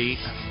thumping beat.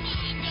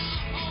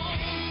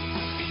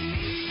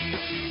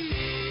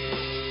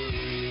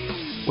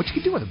 What you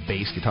can do with a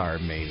bass guitar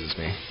amazes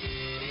me.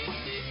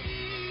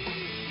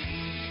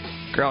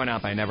 Growing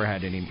up, I never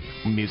had any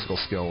musical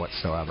skill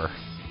whatsoever.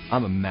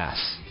 I'm a mess.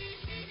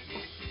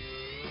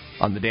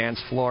 On the dance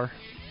floor,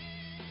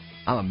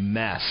 I'm a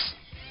mess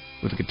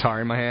with a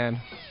guitar in my hand.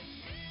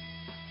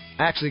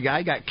 Actually,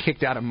 I got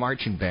kicked out of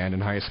marching band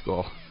in high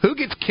school. Who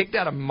gets kicked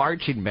out of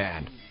marching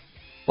band?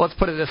 Well, let's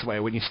put it this way.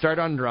 When you start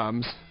on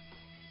drums,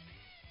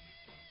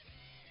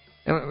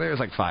 and there's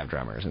like 5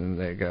 drummers, and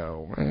they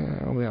go,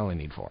 we only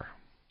need 4.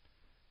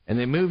 And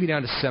they move you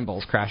down to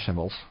cymbals, crash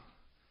cymbals,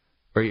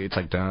 where it's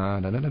like,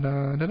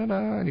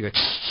 da-da-da-da-da-da-da, and you go,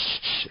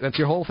 that's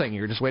your whole thing.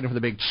 You're just waiting for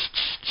the big,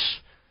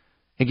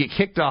 and get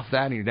kicked off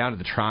that, and you're down to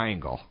the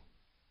triangle.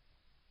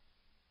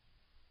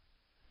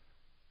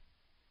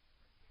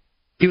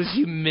 It was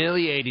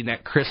humiliating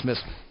that Christmas.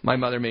 My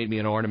mother made me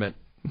an ornament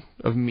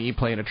of me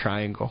playing a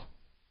triangle.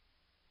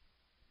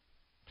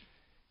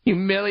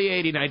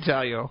 Humiliating, I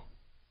tell you.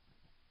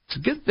 It's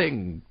a good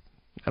thing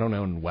I don't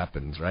own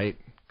weapons, right?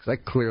 Because I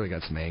clearly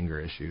got some anger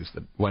issues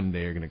that one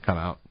day are going to come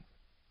out.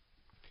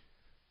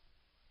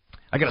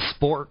 I got a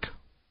spork.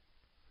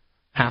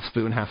 Half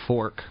spoon, half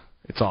fork.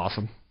 It's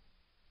awesome.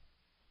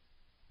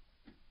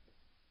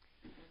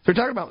 So we're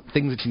talking about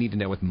things that you need to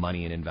know with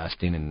money and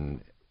investing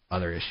and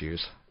other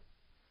issues.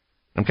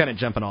 I'm kind of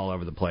jumping all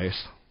over the place.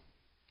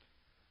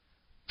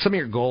 Some of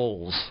your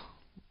goals,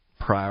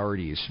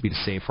 priorities, should be to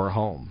save for a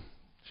home.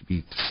 Should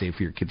be to save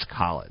for your kids'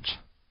 college.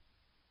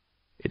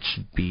 It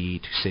should be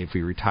to save for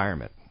your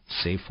retirement.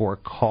 Save for a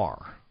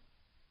car.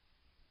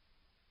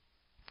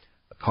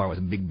 A car with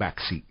a big back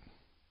seat.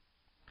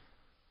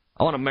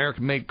 I want an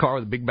American-made car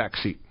with a big back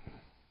seat.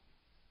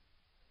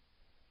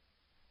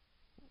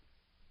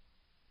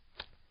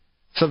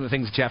 Some of the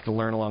things that you have to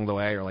learn along the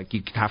way are like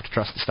you have to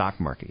trust the stock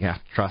market. You have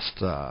to trust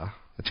that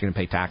you're going to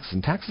pay taxes.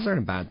 And taxes aren't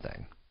a bad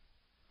thing.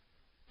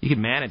 You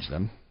can manage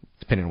them,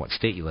 depending on what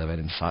state you live in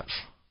and such.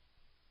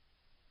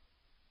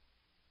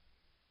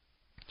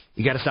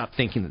 You got to stop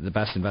thinking that the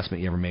best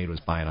investment you ever made was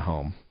buying a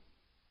home.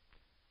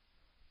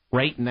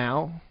 Right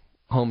now,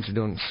 homes are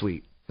doing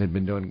sweet. They've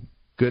been doing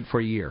good for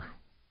a year.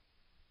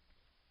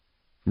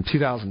 From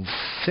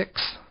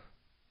 2006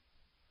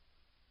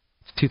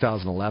 to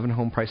 2011,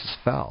 home prices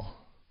fell.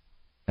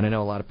 And I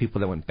know a lot of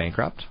people that went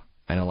bankrupt.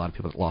 I know a lot of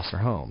people that lost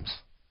their homes.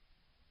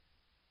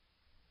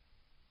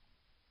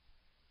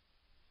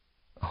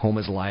 A home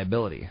is a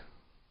liability.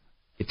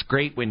 It's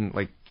great when,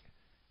 like,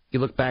 you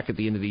look back at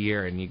the end of the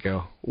year and you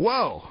go,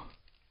 whoa,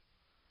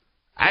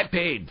 I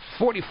paid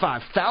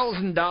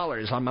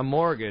 $45,000 on my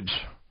mortgage,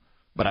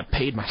 but I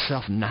paid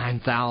myself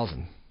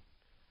 $9,000.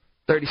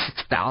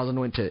 $36,000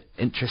 went to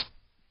interest.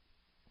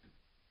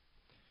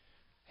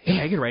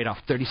 Hey, I could write off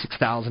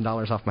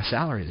 $36,000 off my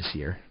salary this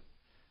year.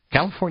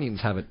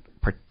 Californians have it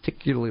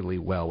particularly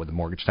well with the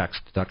mortgage tax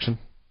deduction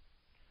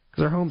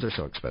because their homes are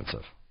so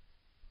expensive.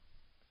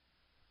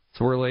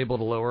 So we're able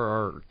to lower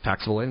our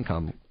taxable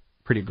income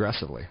pretty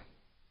aggressively.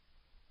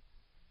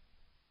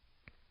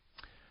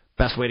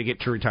 Best way to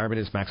get to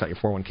retirement is max out your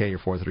 401k, your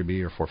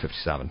 403b, or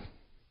 457.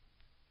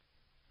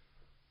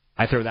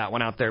 I throw that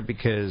one out there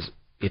because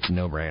it's a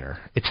no-brainer.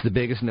 It's the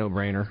biggest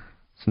no-brainer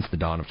since the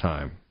dawn of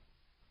time.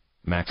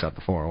 Max out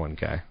the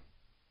 401k.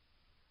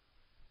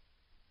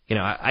 You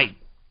know, I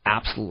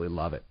absolutely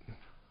love it.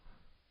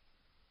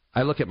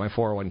 I look at my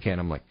 401k and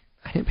I'm like,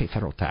 I didn't pay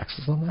federal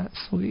taxes on that.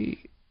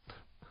 Sweet.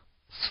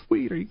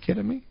 Sweet, are you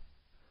kidding me?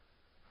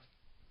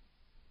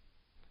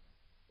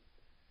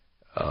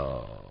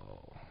 Oh.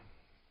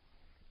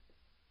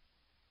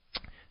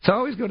 So I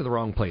always go to the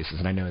wrong places,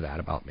 and I know that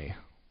about me.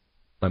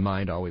 My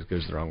mind always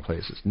goes to the wrong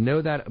places.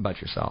 Know that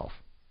about yourself.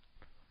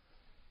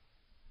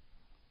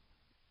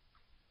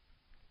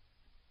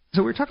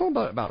 So we were talking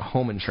about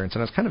home insurance,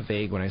 and I was kind of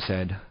vague when I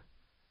said,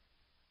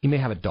 you may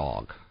have a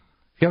dog.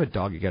 If you have a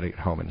dog, you got to get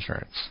home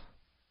insurance.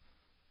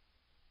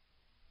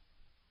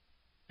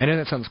 I know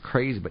that sounds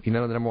crazy, but you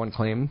know the number one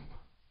claim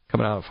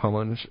coming out of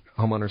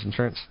homeowners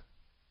insurance?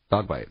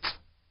 Dog bites.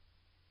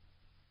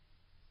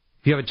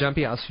 If you have a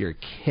jumpy house for your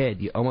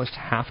kid, you almost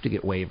have to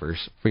get waivers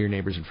for your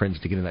neighbors and friends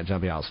to get in that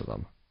jumpy house with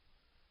them.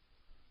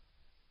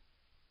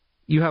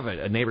 You have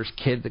a neighbor's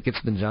kid that gets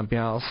in the jumpy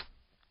house,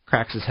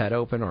 cracks his head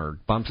open or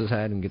bumps his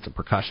head and gets a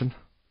percussion,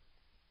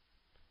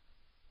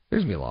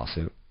 there's going to be a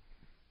lawsuit.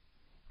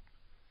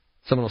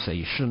 Someone will say,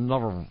 you should have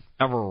never,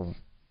 ever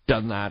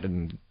done that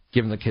and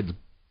given the kids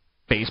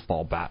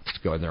baseball bats to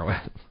go in there with.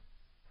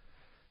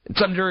 And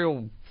some jury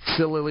will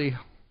sillily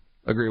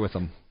agree with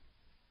them.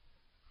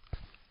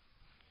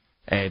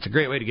 Hey, it's a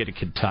great way to get a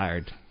kid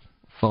tired.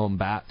 Foam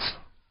bats.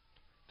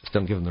 Just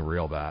don't give them the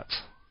real bats.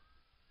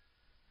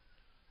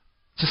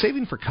 So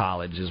saving for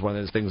college is one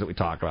of those things that we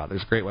talk about.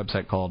 There's a great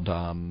website called,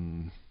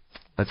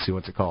 let's see,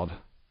 what's it called?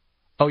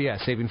 Oh, yeah,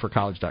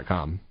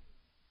 savingforcollege.com.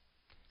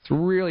 It's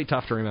really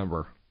tough to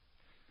remember.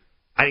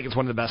 I think it's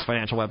one of the best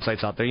financial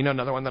websites out there. You know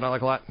another one that I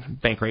like a lot?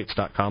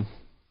 Bankrates.com.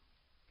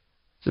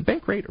 Is it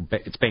Bankrate or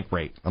it's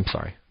Bankrate? I'm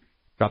sorry.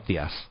 Drop the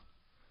S.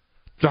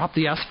 Drop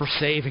the S for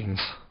savings.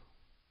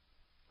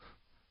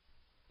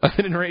 I've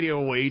been in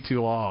radio way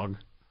too long.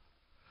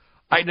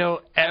 I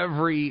know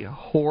every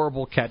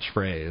horrible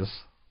catchphrase.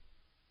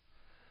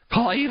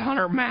 Call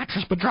 800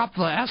 mattress, but drop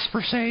the S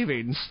for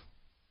savings.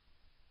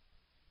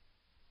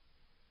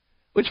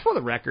 Which, for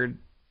the record,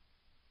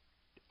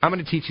 I'm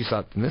going to teach you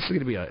something. This is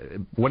going to be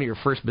one of your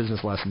first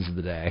business lessons of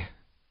the day.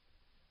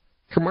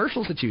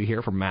 Commercials that you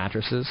hear from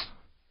mattresses,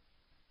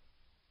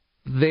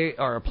 they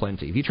are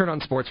aplenty. If you turn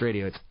on sports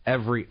radio, it's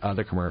every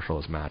other commercial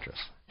is mattress.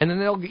 And then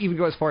they'll even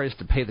go as far as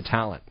to pay the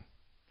talent.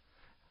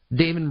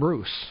 Dave and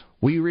Bruce,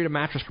 will you read a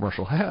mattress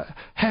commercial?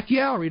 Heck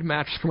yeah, I'll read a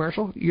mattress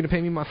commercial. You going to pay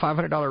me my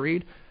 $500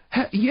 read?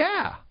 Heck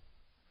yeah.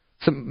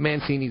 Some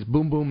Mancini's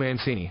Boom Boom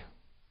Mancini.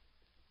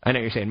 I know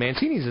you're saying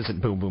Mancini's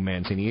isn't Boom Boom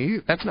Mancini.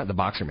 That's not the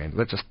boxer man.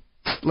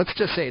 Let's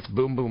just say it's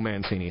Boom Boom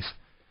Mancini's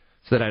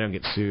so that I don't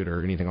get sued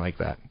or anything like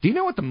that. Do you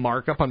know what the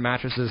markup on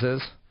mattresses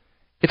is?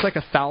 It's like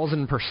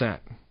 1,000%.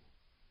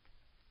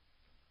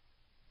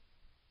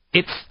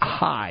 It's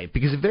high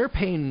because if they're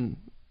paying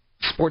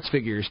sports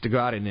figures to go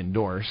out and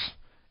endorse,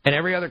 and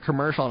every other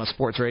commercial on a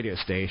sports radio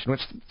station,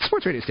 which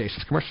sports radio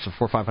stations, commercials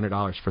are $400 or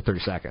 $500 for 30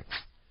 seconds.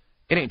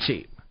 It ain't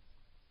cheap.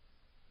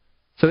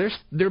 So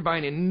they're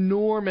buying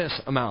enormous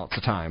amounts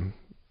of time,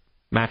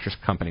 mattress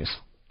companies,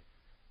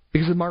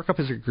 because the markup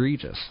is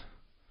egregious.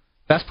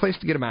 Best place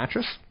to get a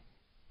mattress?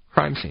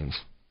 Crime scenes.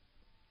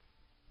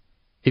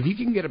 If you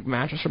can get a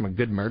mattress from a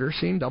good murder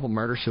scene, double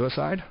murder,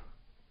 suicide,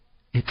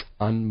 it's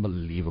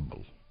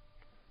unbelievable.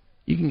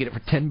 You can get it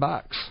for $10.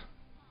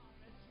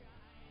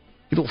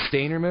 Get a little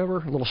stain remover,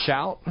 a little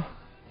shout.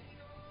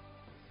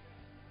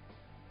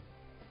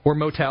 Or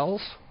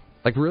motels,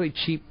 like really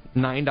cheap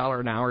 $9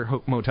 an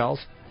hour motels.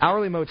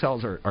 Hourly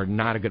motels are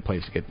not a good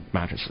place to get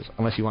mattresses,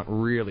 unless you want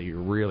really,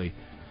 really,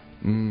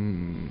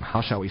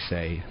 how shall we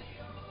say,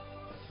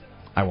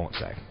 I won't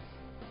say.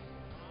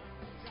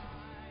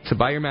 So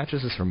buy your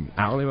mattresses from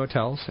hourly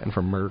motels and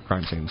from murder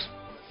crime scenes.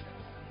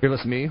 You're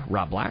listening to me,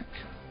 Rob Black,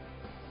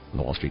 on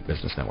the Wall Street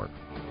Business Network.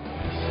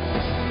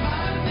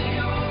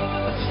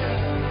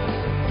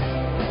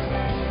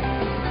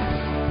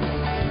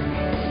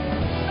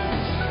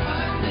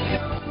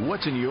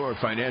 What's in your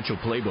financial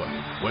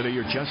playbook? Whether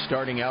you're just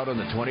starting out on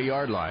the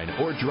 20-yard line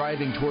or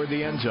driving toward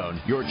the end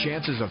zone, your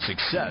chances of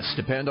success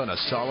depend on a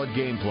solid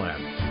game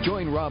plan.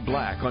 Join Rob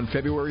Black on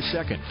February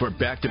 2nd for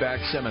back-to-back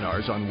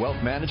seminars on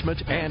wealth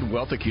management and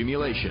wealth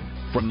accumulation.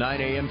 From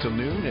 9 a.m. till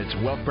noon, it's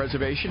wealth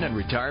preservation and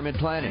retirement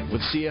planning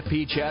with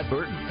CFP Chad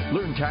Burton.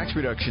 Learn tax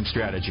reduction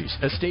strategies,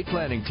 estate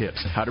planning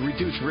tips, how to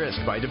reduce risk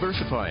by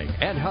diversifying,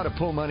 and how to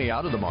pull money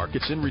out of the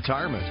markets in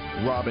retirement.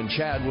 Rob and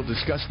Chad will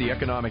discuss the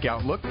economic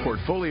outlook,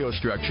 portfolio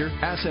structure,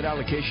 asset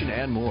allocation,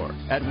 and more.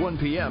 At 1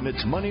 p.m.,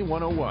 it's Money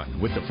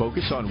 101 with the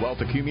focus on wealth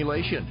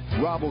accumulation.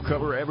 Rob will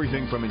cover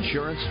everything from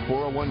insurance,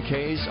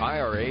 401ks,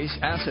 IRAs,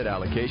 asset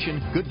allocation,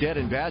 good debt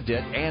and bad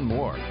debt, and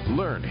more.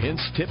 Learn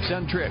hints, tips,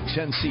 and tricks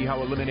and see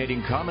how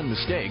eliminating common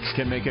mistakes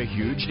can make a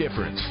huge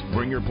difference.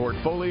 Bring your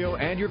portfolio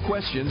and your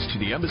questions to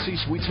the Embassy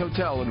Suites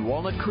Hotel in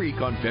Walnut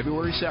Creek on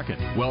February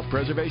 2nd. Wealth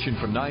preservation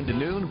from 9 to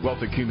noon,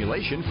 wealth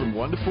accumulation from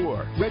 1 to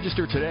 4.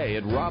 Register today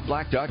at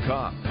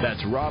robblack.com.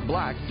 That's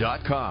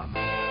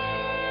robblack.com.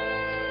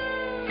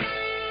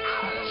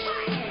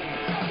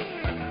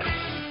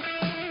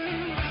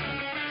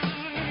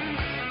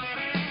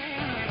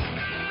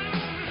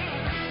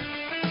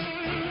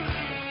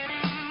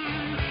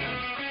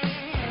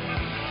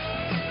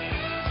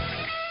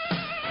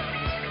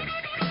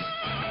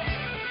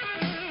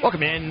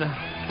 Welcome in.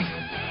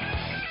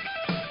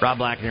 Rob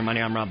Black and your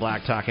money. I'm Rob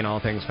Black, talking all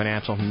things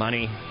financial,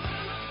 money,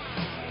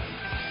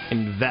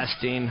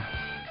 investing,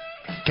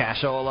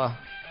 cashola.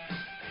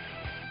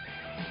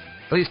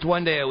 At least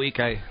one day a week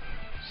I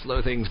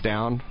slow things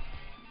down.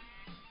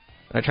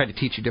 And I try to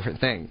teach you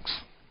different things.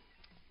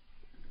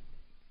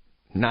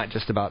 Not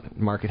just about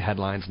market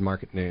headlines and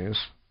market news.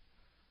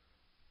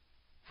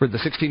 For the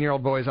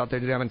 16-year-old boys out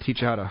there today, I'm going to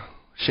teach you how to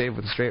shave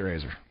with a straight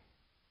razor.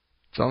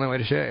 It's the only way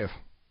to shave.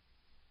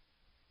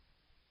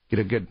 Get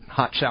a good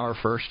hot shower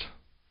first.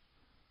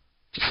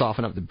 To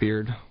soften up the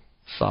beard.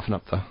 Soften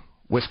up the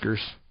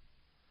whiskers.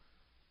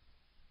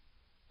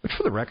 Which,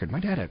 for the record, my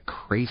dad had a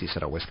crazy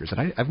set of whiskers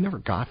that I've never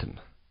gotten.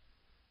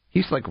 He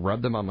used to, like,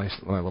 rub them on my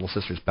little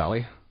sister's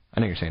belly. I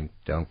know you're saying,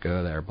 don't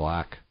go there,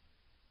 Black.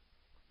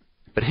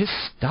 But his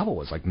stubble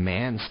was like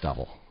man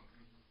stubble.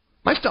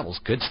 My stubble's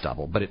good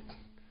stubble, but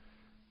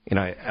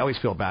I always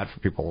feel bad for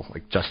people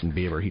like Justin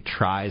Bieber. He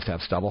tries to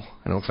have stubble,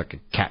 and it looks like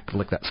a cat could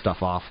lick that stuff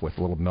off with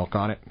a little milk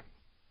on it.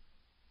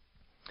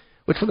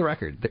 Which, for the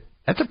record,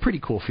 that's a pretty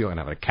cool feeling,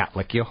 having a cat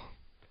lick you.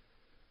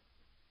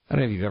 I don't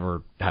know if you've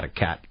ever had a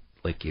cat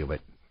lick you, but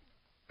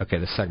okay,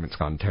 this segment's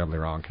gone terribly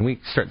wrong. Can we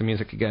start the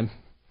music again?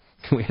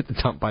 Can we hit the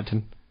dump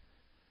button?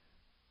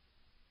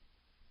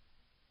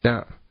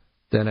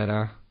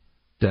 Da-da-da.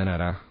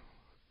 Da-da-da.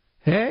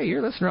 Hey,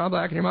 you're listening to Rob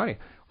Black and Your Money.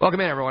 Welcome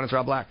in, everyone. It's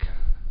Rob Black.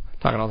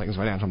 Talking all things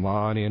financial,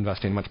 money,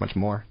 investing, much, much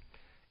more.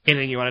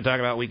 Anything you want to talk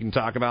about, we can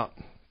talk about.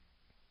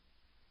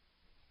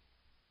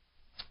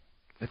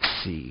 Let's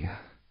see.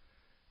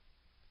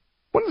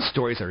 One of the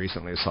stories I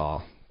recently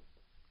saw,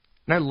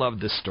 and I love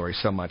this story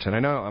so much, and I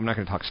know I'm not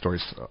going to talk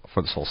stories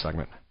for this whole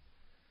segment,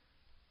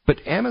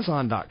 but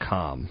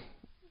Amazon.com,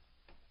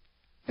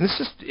 and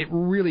it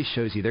really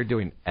shows you they're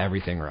doing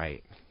everything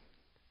right.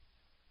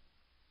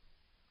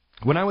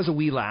 When I was a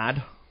wee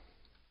lad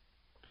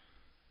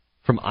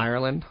from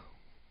Ireland,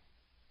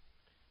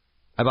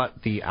 I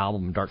bought the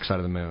album Dark Side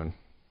of the Moon.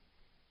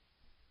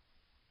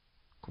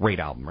 Great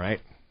album,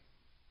 right?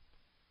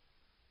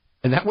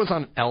 And that was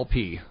on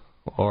LP,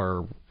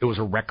 or it was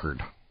a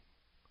record.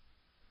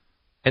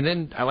 And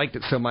then I liked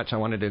it so much I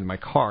wanted it in my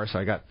car, so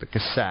I got the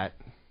cassette,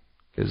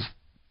 because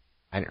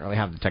I didn't really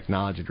have the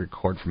technology to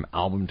record from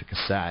album to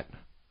cassette.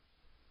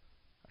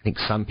 I think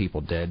some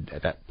people did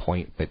at that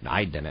point, but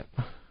I didn't.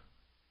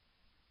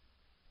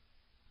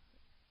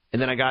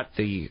 And then I got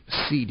the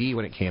CD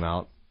when it came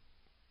out.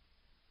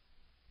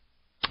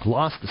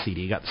 Lost the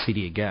CD, got the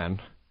CD again.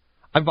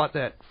 I bought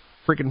that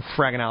freaking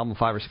fragging album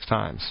 5 or 6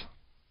 times.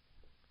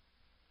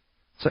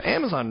 So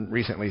Amazon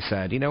recently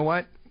said, you know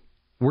what?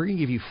 We're going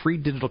to give you free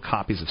digital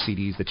copies of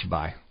CDs that you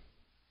buy. And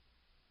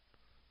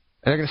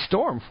they're going to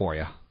store them for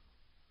you.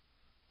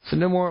 So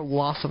no more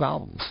loss of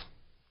albums.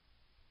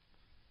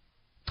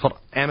 It's called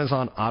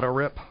Amazon Auto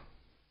Rip.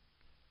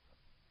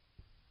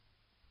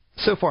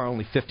 So far,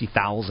 only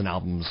 50,000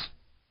 albums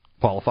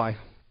qualify.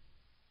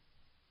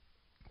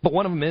 But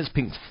one of them is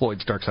Pink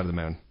Floyd's Dark Side of the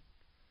Moon.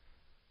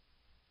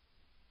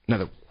 Now,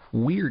 the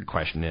weird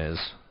question is,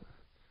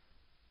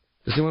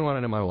 does anyone want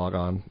to know my log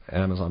on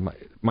Amazon?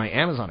 My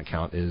Amazon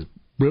account is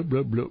blah,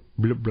 blah, blah,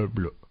 blah, blah,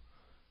 blah.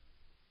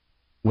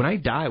 When I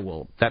die,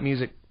 will that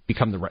music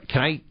become the right...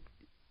 Can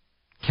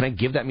I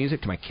give that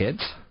music to my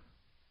kids?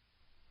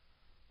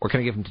 Or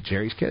can I give them to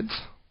Jerry's kids?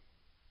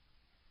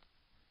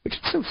 Which is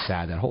so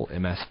sad, that whole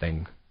MS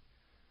thing.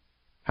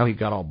 How he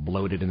got all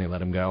bloated and they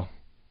let him go.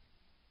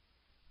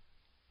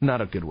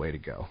 Not a good way to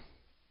go.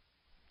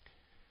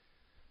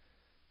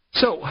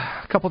 So,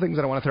 a couple things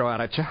that I want to throw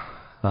out at you.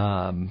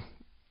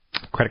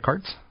 Credit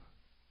cards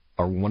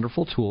are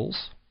wonderful tools,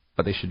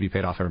 but they should be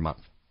paid off every month.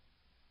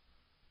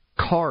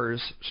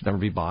 Cars should never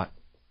be bought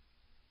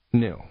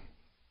new.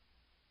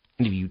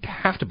 And if you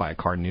have to buy a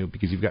car new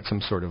because you've got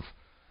some sort of...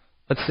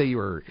 Let's say you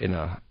were in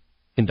an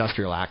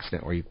industrial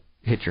accident where you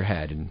hit your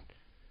head and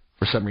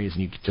for some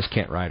reason you just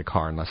can't ride a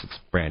car unless it's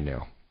brand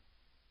new.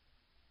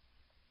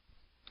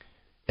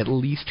 At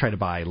least try to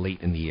buy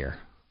late in the year.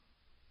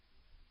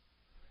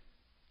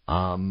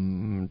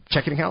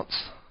 Checking accounts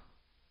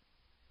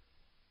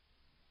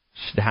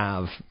should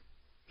have,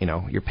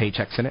 your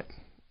paychecks in it,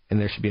 and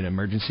there should be an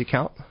emergency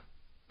account,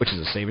 which is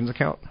a savings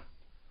account,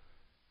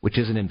 which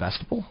isn't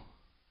investable.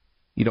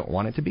 You don't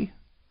want it to be.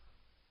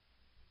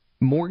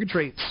 Mortgage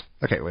rates.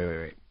 Okay,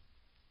 wait.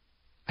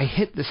 I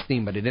hit this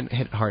theme, but I didn't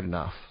hit it hard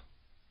enough.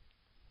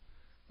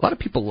 A lot of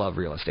people love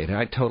real estate, and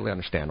I totally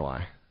understand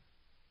why.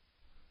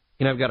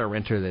 I've got a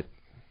renter that,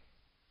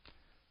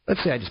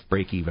 let's say I just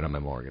break even on my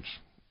mortgage.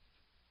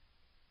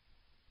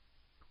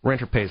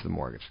 Renter pays the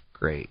mortgage.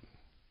 Great.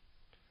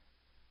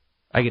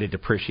 I get to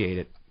depreciate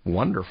it.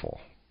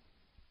 Wonderful.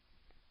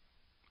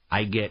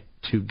 I get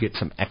to get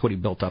some equity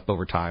built up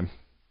over time.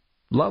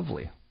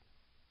 Lovely.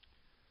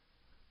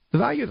 The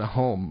value of the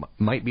home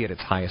might be at its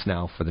highest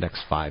now for the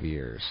next 5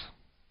 years,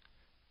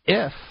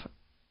 if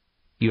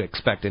you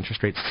expect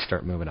interest rates to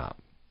start moving up.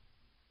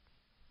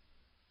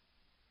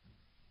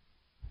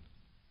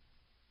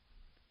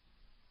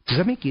 Does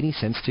that make any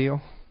sense to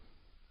you?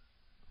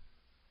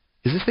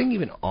 Is this thing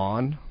even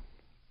on?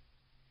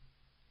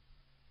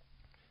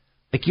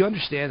 Like, you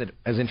understand that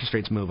as interest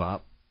rates move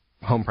up,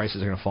 home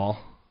prices are going to fall?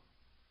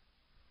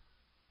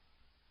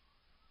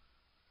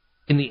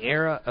 In the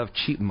era of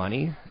cheap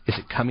money, is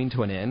it coming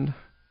to an end?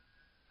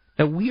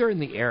 Now, we are in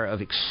the era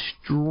of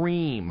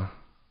extremely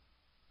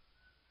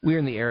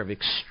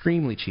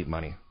cheap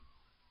money.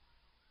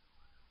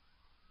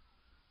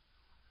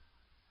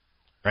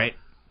 Right?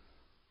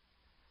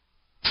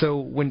 So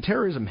when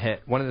terrorism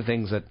hit, one of the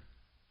things that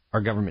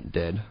our government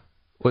did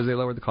was they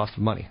lowered the cost of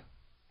money.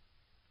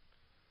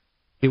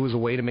 It was a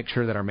way to make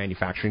sure that our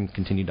manufacturing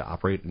continued to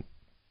operate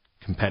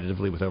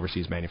competitively with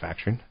overseas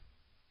manufacturing.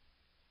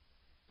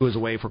 It was a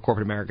way for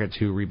corporate America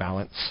to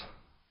rebalance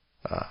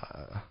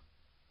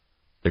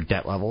their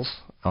debt levels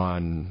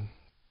on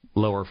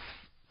lower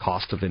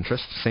cost of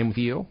interest. Same with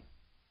you.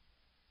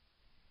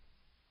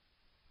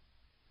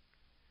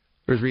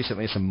 There was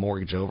recently some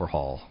mortgage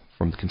overhaul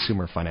from the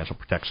Consumer Financial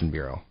Protection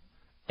Bureau.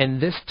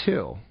 And this,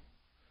 too.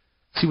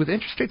 See, with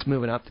interest rates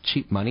moving up, the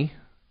cheap money,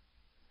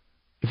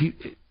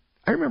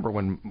 I remember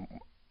when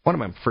one of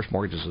my first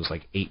mortgages was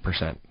like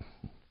 8%,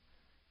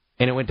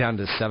 and it went down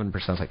to 7%.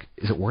 I was like,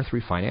 is it worth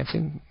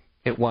refinancing?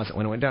 It wasn't.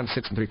 When it went down to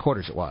 6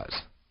 3/4, it was.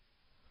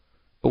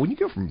 But when you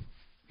go from,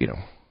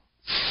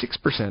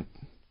 6%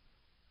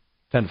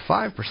 down to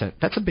 5%,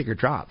 that's a bigger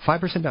drop.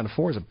 5% down to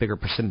 4 is a bigger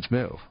percentage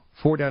move.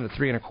 4 down to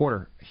 3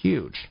 1/4,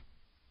 huge.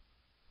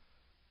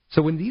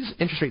 So when these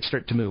interest rates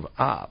start to move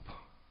up,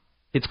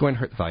 it's going to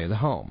hurt the value of the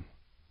home.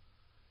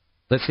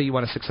 Let's say you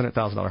want a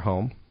 $600,000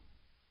 home.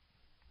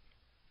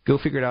 Go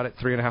figure it out at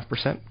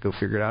 3.5%. Go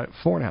figure it out at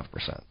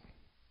 4.5%.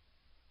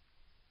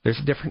 There's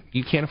a different.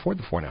 You can't afford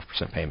the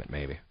 4.5% payment,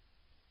 maybe.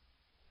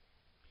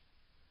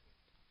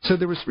 So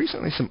there was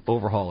recently some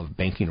overhaul of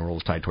banking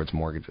rules tied towards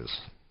mortgages.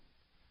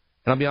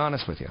 And I'll be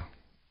honest with you,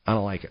 I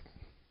don't like it.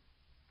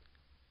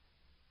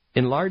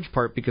 In large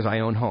part because I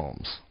own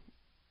homes.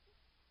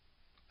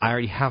 I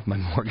already have my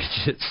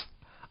mortgages.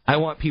 I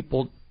want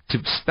people to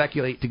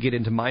speculate to get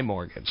into my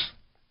mortgage.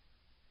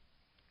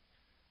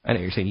 I know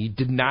you're saying, you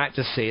did not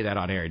just say that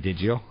on air, did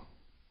you?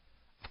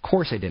 Of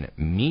course I didn't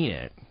mean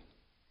it.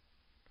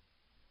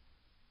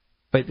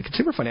 But the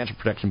Consumer Financial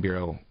Protection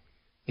Bureau,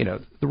 the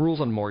rules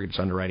on mortgage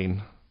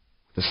underwriting,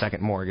 the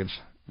second mortgage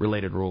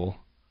related rule,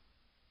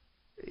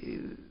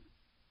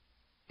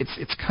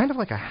 it's kind of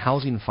like a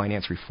housing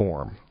finance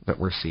reform that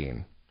we're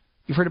seeing.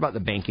 You've heard about the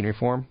banking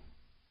reform?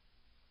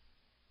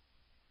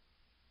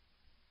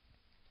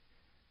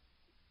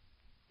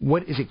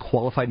 What is a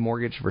qualified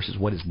mortgage versus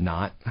what is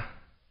not?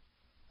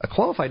 A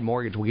qualified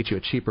mortgage will get you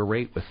a cheaper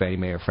rate with Fannie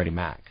Mae or Freddie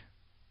Mac.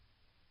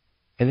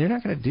 And they're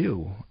not going to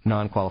do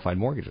non-qualified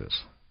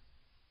mortgages.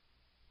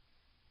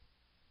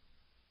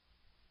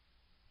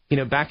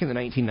 Back in the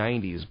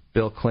 1990s,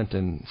 Bill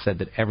Clinton said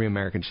that every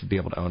American should be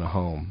able to own a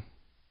home.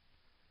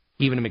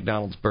 Even a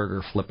McDonald's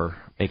burger flipper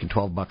making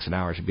 $12 an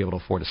hour should be able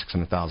to afford a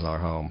 $600,000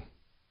 home.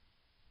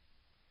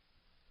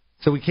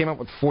 So we came up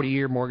with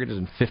 40-year mortgages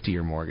and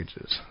 50-year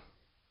mortgages.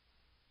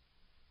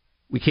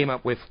 We came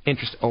up with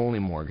interest-only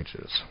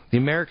mortgages. The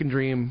American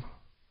dream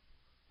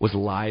was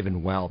alive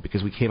and well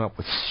because we came up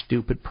with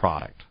stupid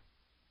product.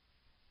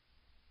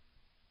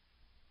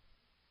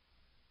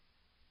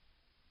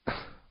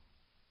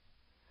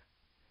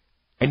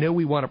 I know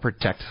we want to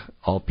protect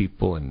all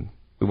people and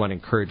we want to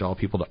encourage all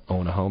people to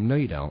own a home. No,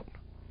 you don't.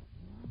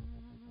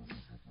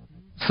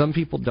 Some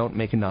people don't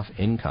make enough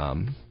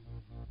income.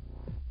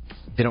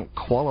 They don't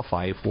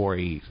qualify for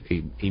a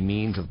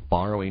means of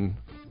borrowing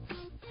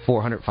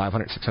 $400,000,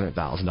 $500,000,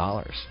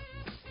 $600,000.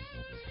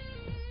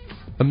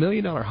 $1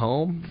 million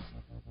home,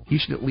 you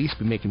should at least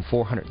be making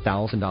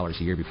 $400,000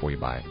 a year before you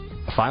buy it.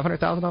 A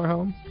 $500,000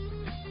 home,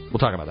 we'll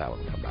talk about that when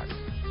we come back.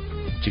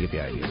 But you get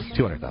the idea.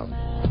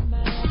 $200,000.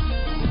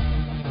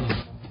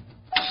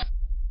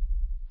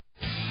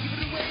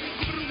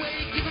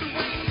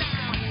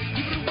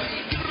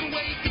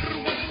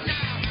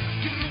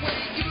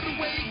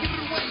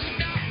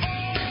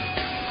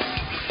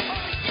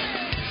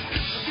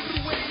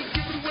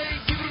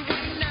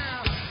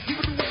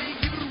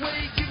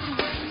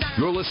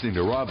 You're listening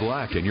to Rob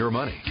Black and Your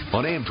Money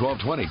on AM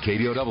 1220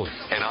 KDOW,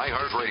 an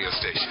iHeart radio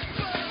station.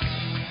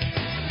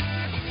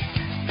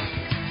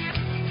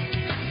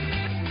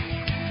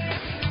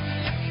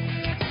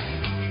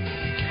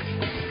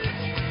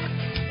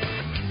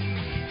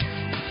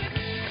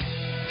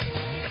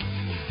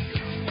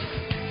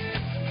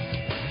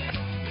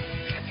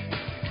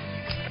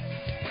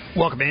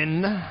 Welcome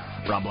in.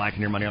 Rob Black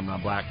and Your Money. I'm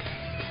Rob Black.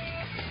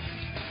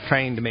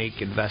 Trying to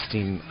make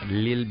investing a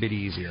little bit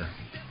easier.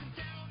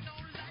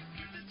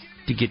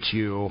 To get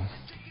you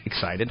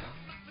excited,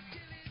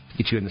 to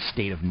get you in the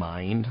state of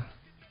mind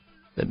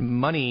that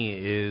money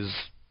is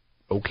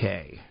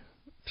okay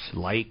to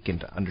like and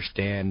to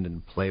understand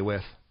and play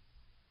with.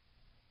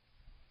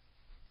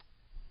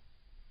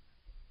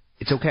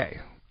 It's okay.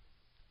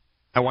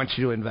 I want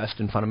you to invest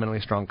in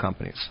fundamentally strong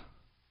companies.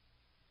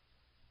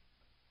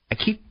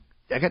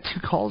 I got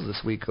 2 calls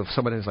this week of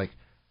someone who's like,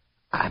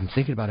 I'm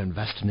thinking about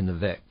investing in the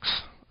VIX.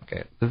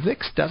 Okay, the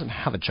VIX doesn't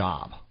have a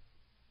job.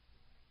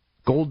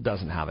 Gold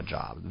doesn't have a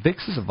job. The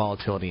VIX is a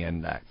volatility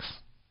index.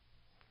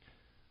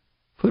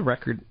 For the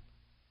record,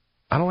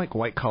 I don't like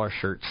white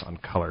collars on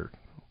colored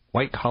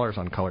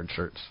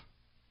shirts.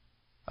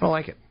 I don't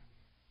like it.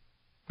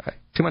 Right.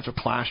 Too much of a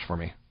clash for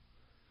me.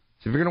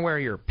 So if you're going to wear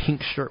your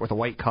pink shirt with a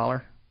white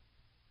collar,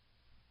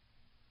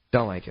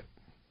 don't like it.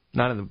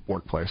 Not in the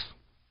workplace.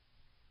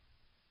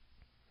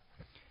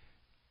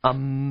 So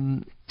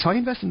I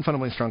invest in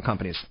fundamentally strong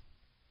companies.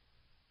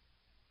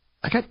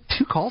 I got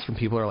 2 calls from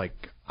people who are like,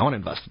 I want to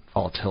invest in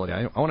volatility.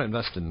 I want to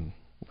invest in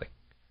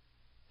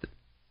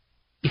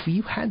if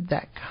you had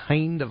that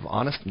kind of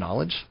honest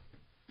knowledge,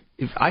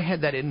 if I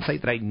had that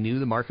insight that I knew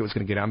the market was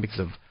going to go down because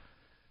of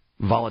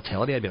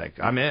volatility, I'd be like,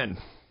 I'm in.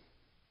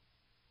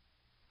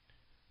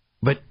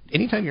 But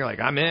anytime you're like,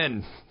 I'm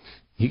in,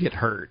 you get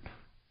hurt.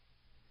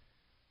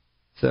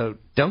 So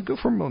don't go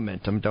for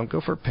momentum. Don't go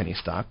for penny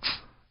stocks.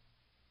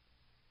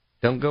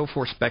 Don't go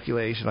for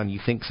speculation on you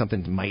think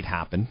something might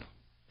happen.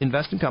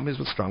 Invest in companies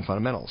with strong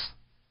fundamentals.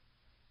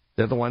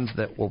 They're the ones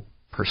that will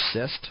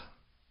persist,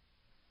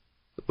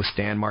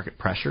 withstand market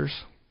pressures.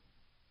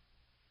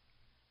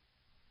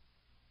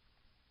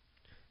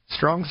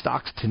 Strong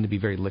stocks tend to be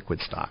very liquid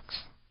stocks.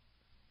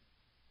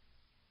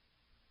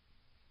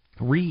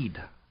 Read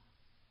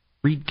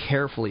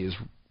carefully is,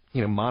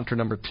 mantra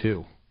number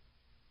 2.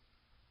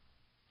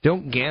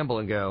 Don't gamble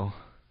and go,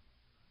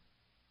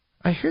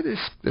 I hear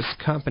this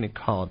company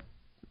called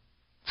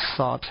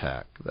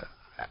Sawtech.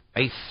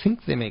 I think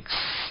they make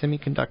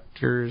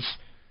semiconductors.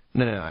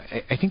 No.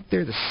 I think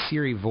they're the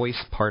Siri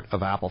voice part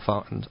of Apple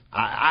phones.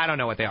 I don't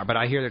know what they are, but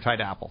I hear they're tied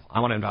to Apple. I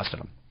want to invest in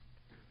them.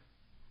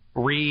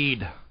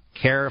 Read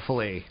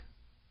carefully.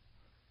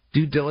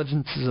 Due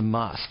diligence is a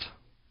must.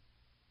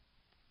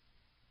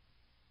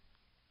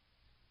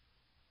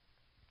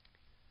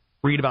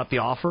 Read about the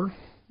offer.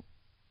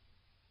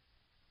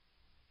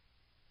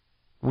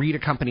 Read a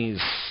company's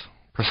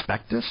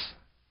prospectus.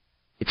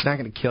 It's not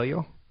going to kill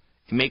you.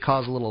 It may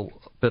cause a little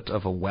bit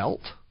of a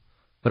welt,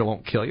 but it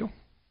won't kill you.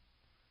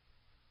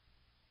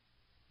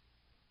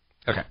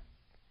 Okay.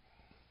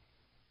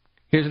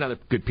 Here's another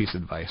good piece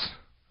of advice.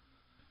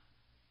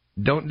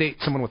 Don't date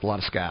someone with a lot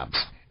of scabs.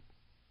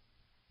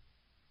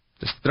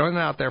 Just throwing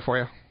that out there for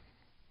you.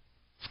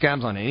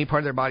 Scabs on any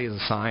part of their body is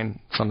a sign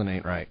something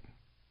ain't right.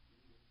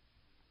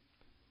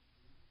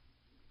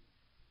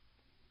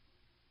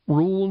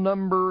 Rule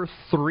number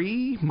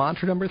 3,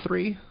 mantra number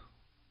 3.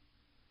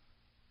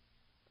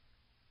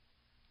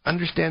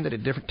 Understand that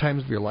at different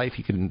times of your life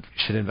you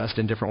should invest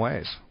in different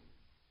ways.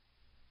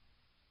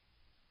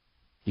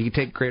 You can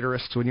take greater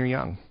risks when you're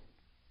young.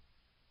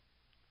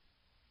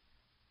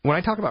 When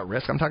I talk about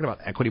risk, I'm talking about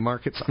equity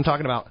markets. I'm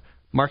talking about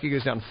market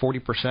goes down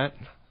 40%.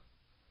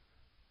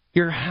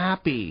 You're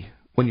happy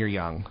when you're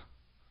young.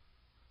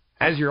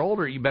 As you're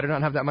older, you better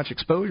not have that much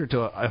exposure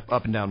to an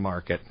up and down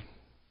market.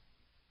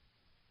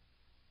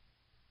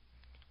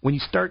 When you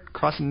start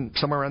crossing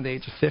somewhere around the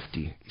age of 50,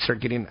 you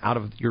start getting out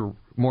of your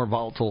more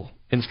volatile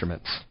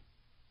instruments.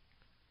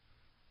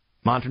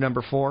 Mantra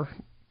number 4,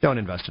 don't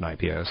invest in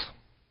IPOs.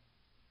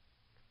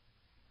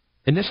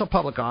 Initial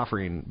public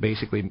offering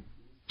basically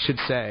should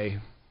say,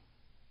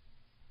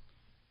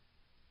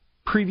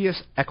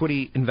 previous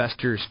equity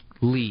investors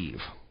leave.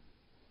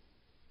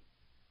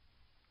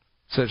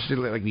 So it should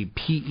like be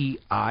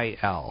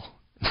PEIL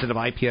instead of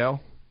IPO.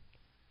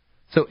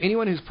 So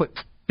anyone who's put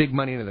big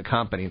money into the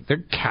company,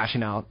 they're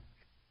cashing out,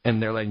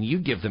 and they're letting you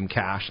give them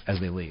cash as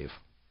they leave.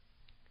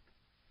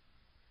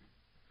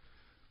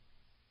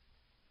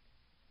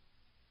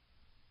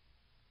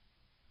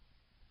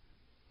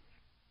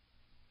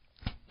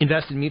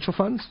 Invest in mutual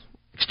funds,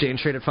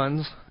 exchange-traded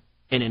funds,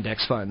 and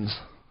index funds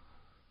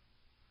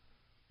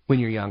when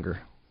you're younger.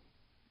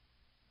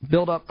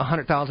 Build up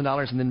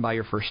 $100,000 and then buy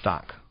your first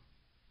stock.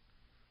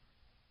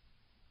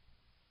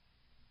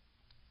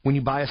 When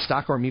you buy a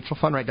stock or a mutual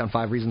fund, write down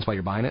 5 reasons why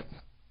you're buying it.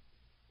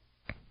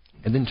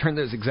 And then turn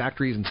those exact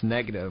reasons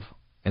negative,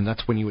 and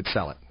that's when you would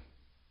sell it.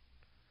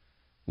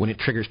 When it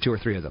triggers 2 or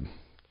 3 of them.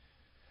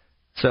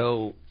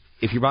 So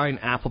if you're buying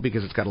Apple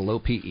because it's got a low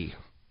PE,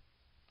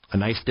 a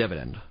nice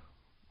dividend,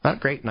 not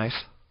great, nice.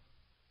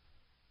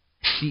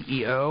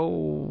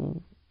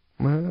 CEO,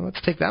 well,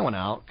 let's take that one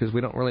out because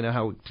we don't really know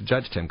how to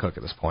judge Tim Cook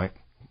at this point.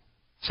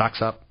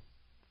 Stock's up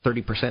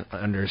 30%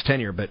 under his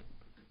tenure, but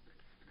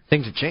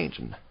things are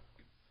changing.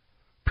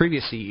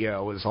 Previous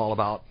CEO was all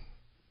about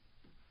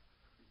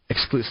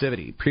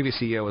exclusivity. Previous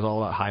CEO was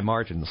all about high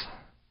margins.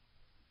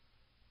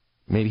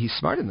 Maybe he's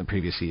smarter than the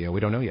previous CEO.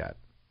 We don't know yet.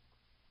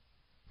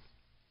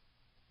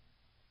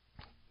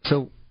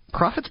 So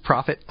profit's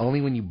profit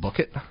only when you book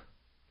it.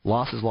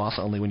 Loss is loss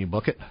only when you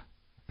book it.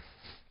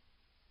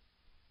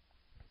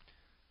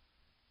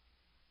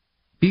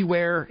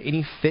 Beware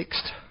any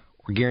fixed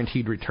or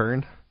guaranteed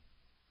return.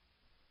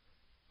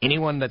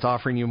 Anyone that's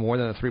offering you more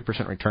than a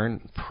 3%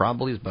 return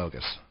probably is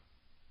bogus.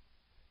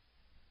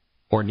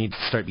 Or needs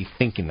to start be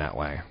thinking that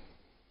way.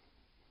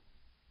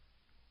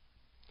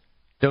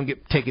 Don't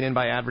get taken in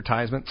by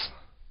advertisements.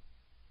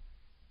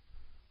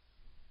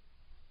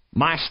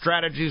 My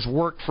strategies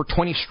worked for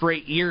 20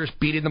 straight years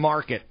beating the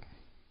market.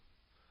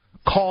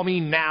 Call me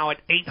now at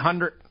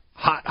 800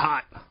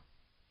 hot.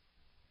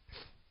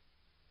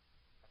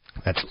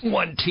 That's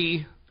 1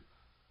 T.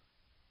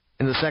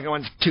 And the second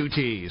one's 2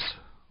 T's.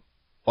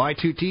 Why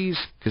 2 T's?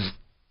 Because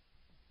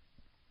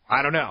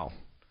I don't know.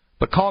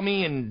 But call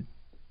me and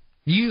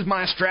use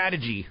my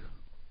strategy.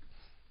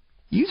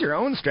 Use your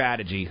own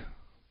strategy.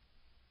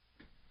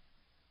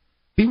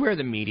 Beware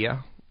the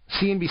media.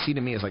 CNBC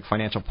to me is like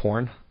financial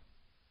porn.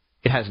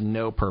 It has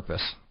no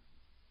purpose.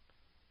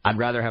 I'd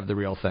rather have the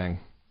real thing.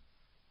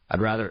 I'd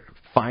rather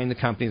find the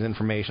company's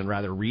information,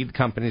 rather read the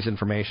company's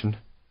information.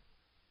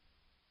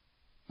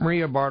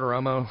 Maria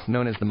Bartiromo,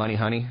 known as the Money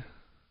Honey.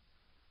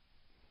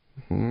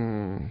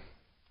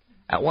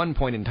 At one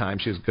point in time,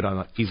 she was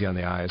easy on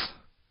the eyes.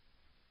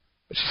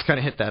 But she's kind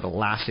of hit that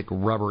elastic,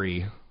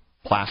 rubbery,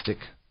 plastic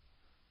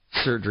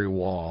surgery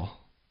wall.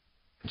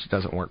 And she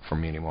doesn't work for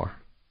me anymore.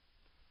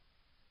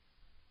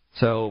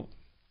 So,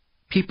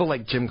 people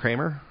like Jim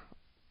Cramer,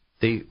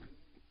 they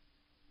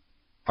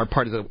are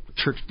part of the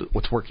church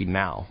what's working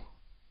now.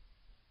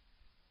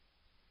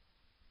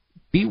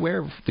 Beware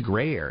of the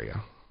gray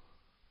area.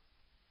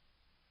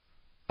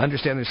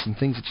 Understand there's some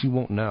things that you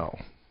won't know.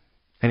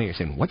 And you're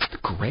saying, what's the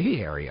gray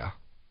area?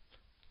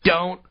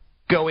 Don't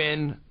go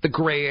in the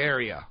gray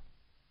area.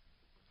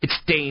 It's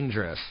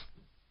dangerous.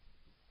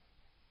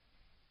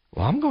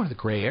 Well, I'm going to the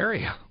gray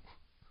area.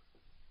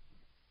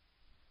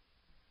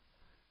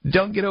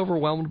 Don't get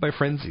overwhelmed by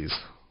frenzies.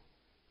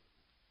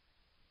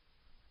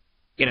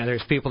 You know,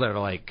 there's people that are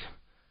like,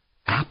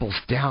 Apple's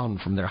down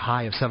from their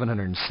high of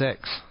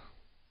 706.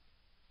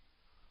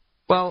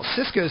 Well,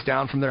 Cisco's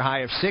down from their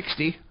high of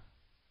 60,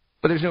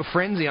 but there's no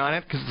frenzy on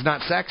it because it's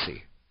not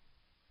sexy.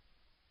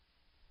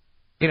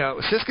 You know,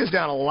 Cisco's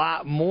down a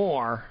lot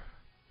more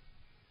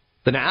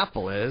than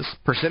Apple is,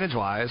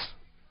 percentage-wise.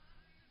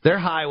 Their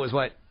high was,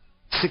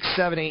 6,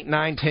 7, 8,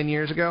 9, 10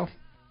 years ago?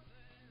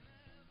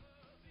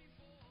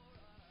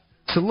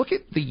 So look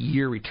at the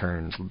year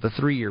returns, the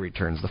 3-year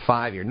returns, the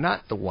 5-year,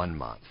 not the 1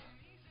 month.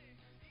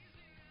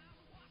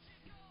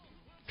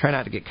 Try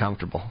not to get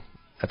comfortable.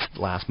 That's the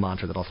last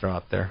mantra that I'll throw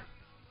out there.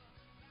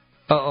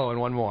 And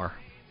one more.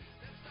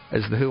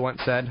 As The Who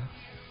once said,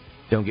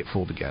 don't get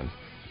fooled again.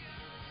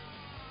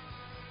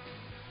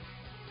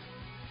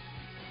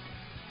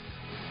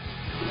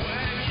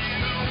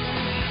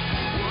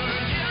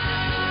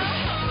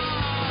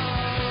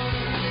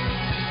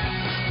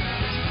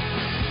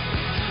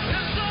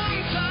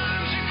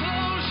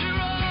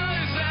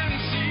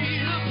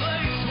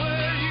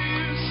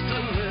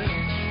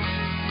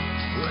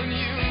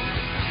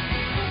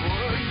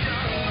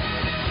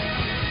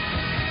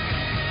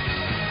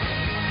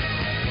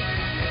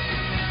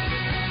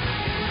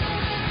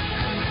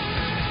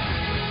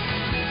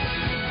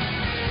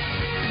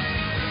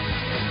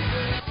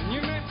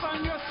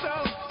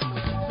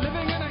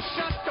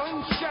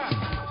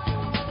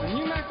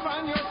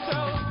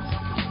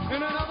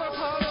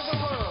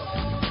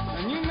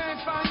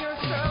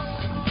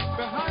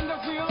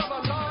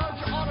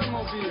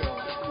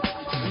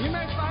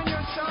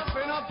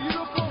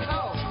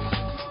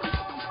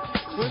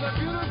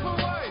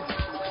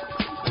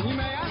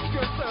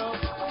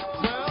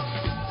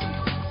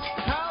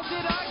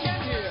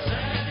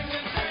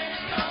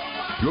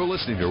 You're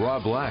listening to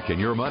Rob Black and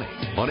Your Money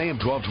on AM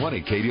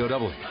 1220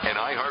 KDOW, an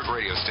iHeart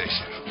radio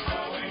station.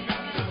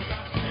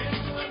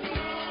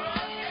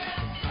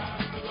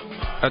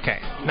 Okay,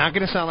 not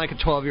going to sound like a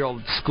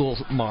 12-year-old school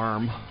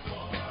marm,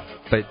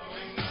 but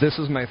this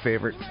was my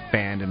favorite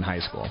band in high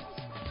school,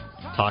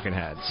 Talking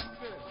Heads.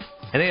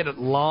 And they had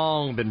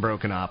long been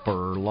broken up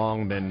or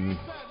long been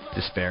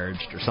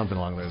disparaged or something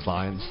along those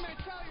lines.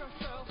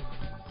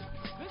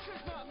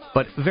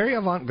 But very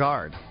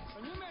avant-garde.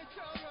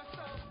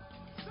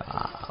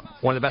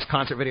 One of the best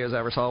concert videos I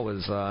ever saw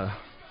was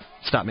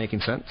Stop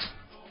Making Sense.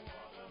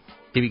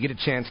 If you get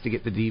a chance to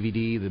get the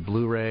DVD, the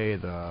Blu-ray,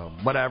 the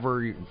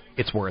whatever,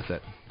 it's worth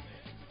it.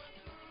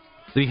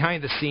 The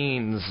behind the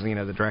scenes, you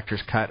know, the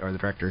director's cut or the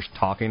director's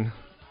talking,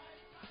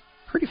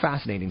 pretty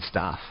fascinating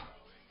stuff.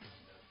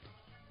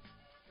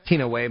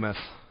 Tina Weymouth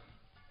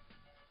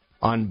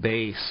on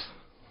bass.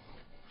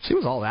 She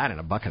was all that in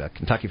a bucket of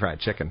Kentucky Fried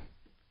Chicken.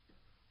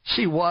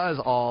 She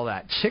was all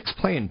that. Chicks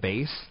playing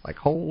bass, like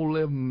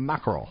holy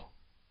mackerel.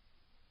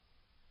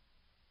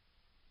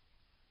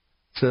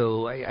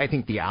 So I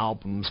think the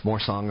album's more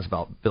songs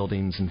about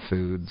buildings and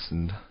foods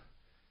and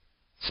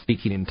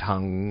speaking in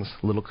tongues,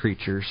 little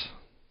creatures.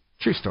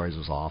 True Stories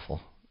was awful.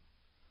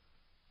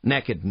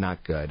 Naked,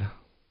 not good.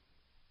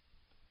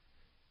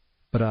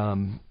 But,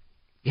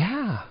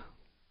 yeah.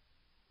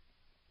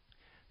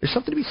 There's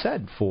something to be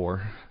said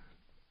for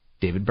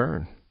David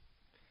Byrne.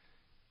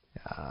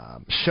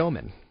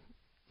 Showman.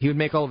 He would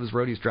make all of his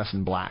roadies dress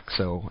in black,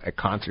 so at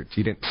concerts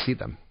you didn't see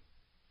them.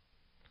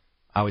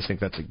 I always think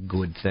that's a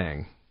good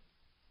thing.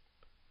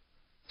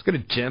 Let's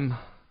go to Jim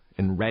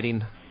in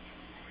Reading.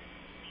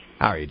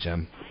 How are you,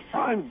 Jim?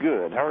 I'm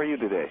good. How are you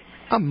today?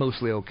 I'm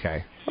mostly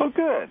okay. Oh,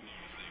 good.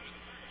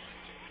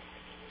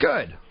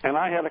 Good. And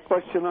I had a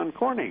question on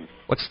Corning.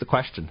 What's the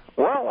question?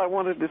 Well, I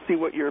wanted to see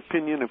what your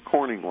opinion of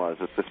Corning was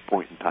at this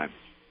point in time.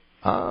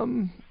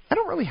 I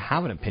don't really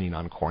have an opinion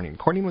on Corning.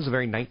 Corning was a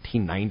very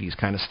 1990s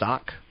kind of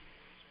stock.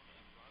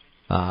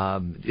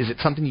 Is it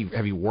something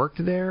have you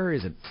worked there?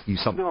 Is it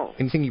No.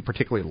 Anything you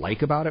particularly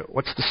like about it?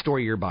 What's the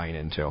story you're buying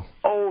into?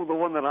 Oh, the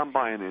one that I'm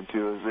buying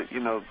into is that, you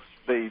know,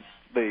 they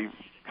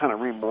kind of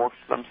remorphed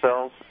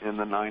themselves in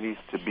the 90s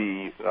to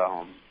be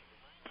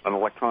an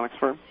electronics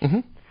firm. Mm-hmm.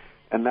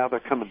 And now they're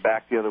coming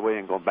back the other way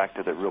and going back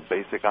to their real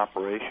basic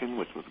operation,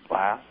 which was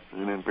glass.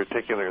 And in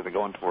particular, they're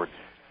going toward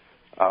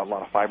a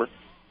lot of fiber.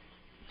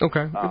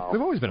 Okay.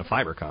 They've always been a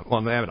fiber company.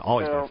 Well, they haven't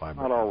always been a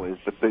fiber. Not always,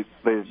 but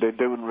they're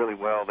doing really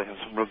well. They have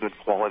some real good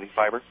quality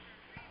fiber,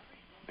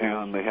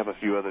 and they have a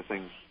few other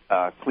things,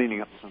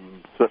 cleaning up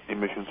some soot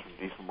emissions from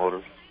diesel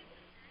motors.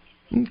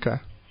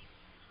 Okay.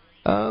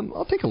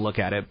 I'll take a look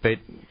at it, but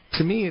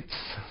to me, it's,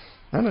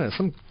 I don't know,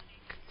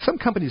 some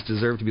companies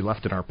deserve to be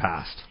left in our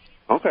past.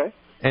 Okay.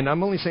 And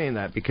I'm only saying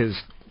that because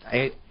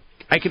I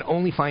can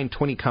only find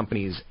 20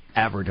 companies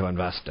ever to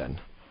invest in.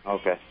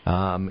 Okay.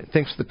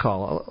 Thanks for the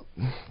call.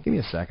 Give me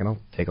a second. I'll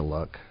take a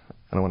look.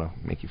 I don't want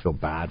to make you feel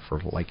bad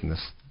for liking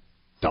this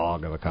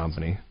dog of a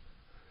company.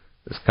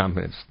 This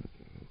company is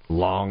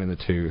long in the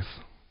tooth,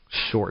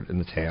 short in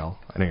the tail.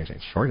 I know you're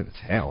saying short in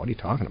the tail. What are you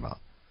talking about?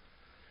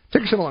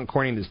 Ticker symbol on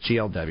Corning is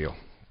GLW.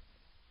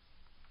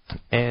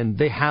 And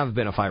they have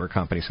been a fiber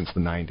company since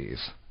the 90s.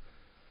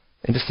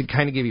 And just to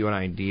kind of give you an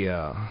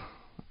idea,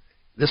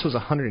 this was a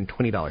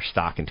 $120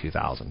 stock in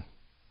 2000.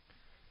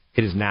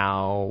 It is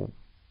now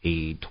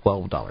a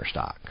 $12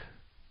 stock.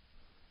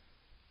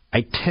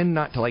 I tend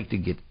not to like to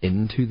get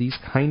into these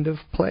kind of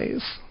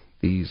plays,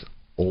 these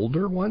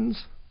older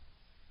ones.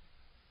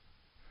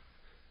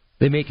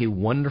 They make a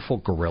wonderful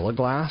Gorilla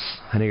Glass.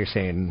 I know you're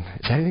saying,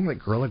 is that anything like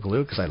Gorilla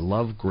Glue? Because I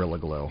love Gorilla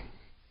Glue.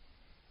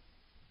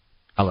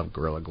 I love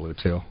Gorilla Glue,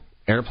 too.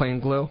 Airplane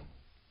glue,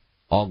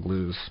 all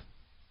glues.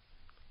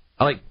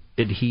 I like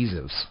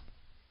adhesives,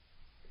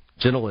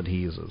 gentle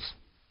adhesives.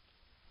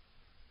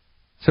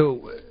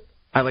 So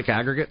I like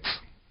aggregates.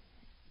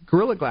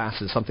 Gorilla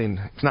Glass is something,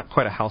 it's not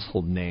quite a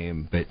household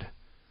name, but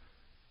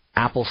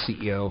Apple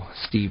CEO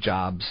Steve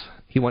Jobs,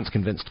 he once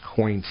convinced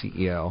Corning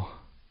CEO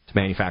to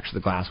manufacture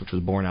the glass, which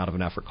was born out of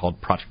an effort called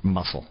Project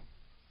Muscle.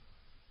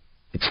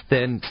 It's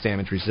thin, it's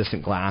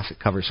damage-resistant glass. It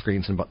covers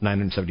screens in about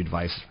 970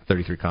 devices from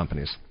 33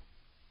 companies.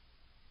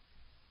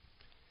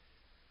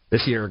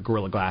 This year,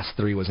 Gorilla Glass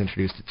 3 was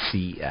introduced at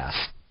CES.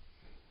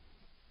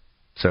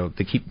 So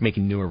they keep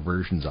making newer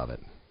versions of it.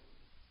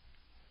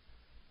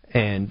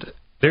 And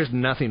there's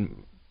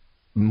nothing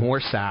more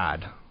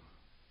sad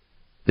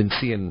than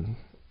seeing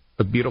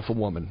a beautiful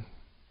woman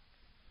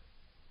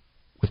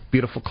with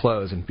beautiful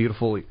clothes and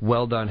beautiful,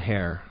 well-done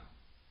hair,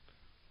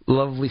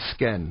 lovely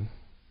skin.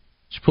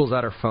 She pulls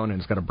out her phone and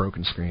it's got a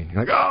broken screen.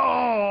 You're like,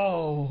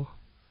 oh!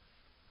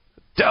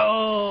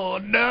 Oh,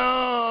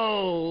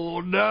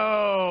 no!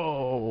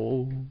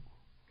 No!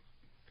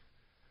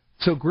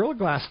 So Gorilla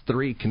Glass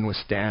 3 can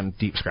withstand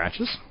deep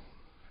scratches.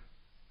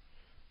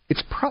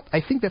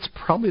 I think that's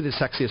probably the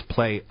sexiest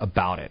play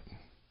about it,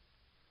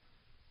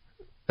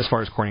 as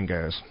far as Corning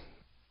goes.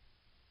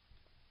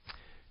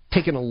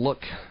 Taking a look,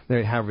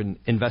 they have an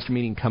investor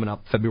meeting coming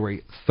up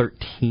February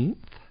 13th.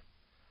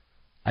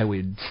 I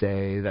would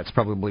say that's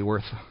probably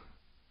worth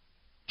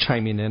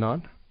chiming in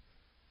on.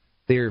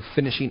 They're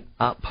finishing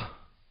up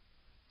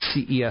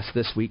CES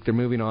this week. They're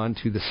moving on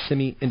to the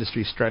Semi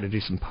Industry Strategy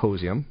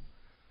Symposium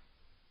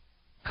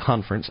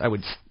conference. I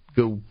would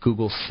go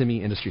Google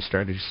Semi Industry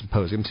Strategy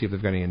Symposium, see if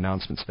they've got any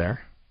announcements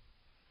there.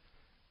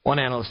 One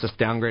analyst just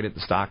downgraded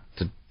the stock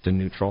to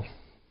neutral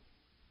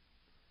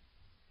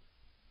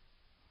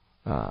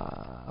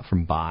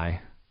from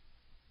buy.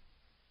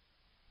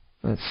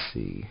 Let's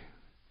see.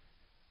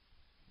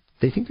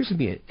 They think there's going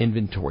to be an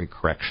inventory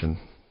correction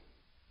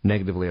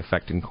negatively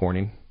affecting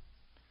Corning.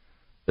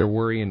 They're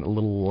worrying a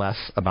little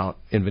less about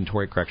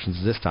inventory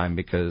corrections this time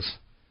because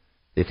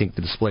they think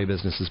the display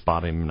business is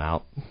bottoming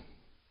out.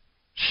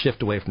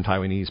 Shift away from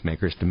Taiwanese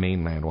makers to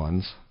mainland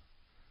ones.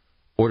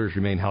 Orders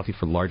remain healthy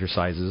for larger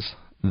sizes,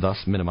 thus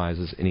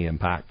minimizes any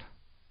impact.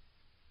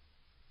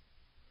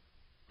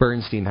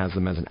 Bernstein has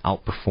them as an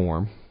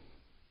outperform.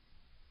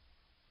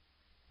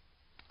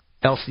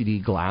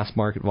 LCD glass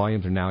market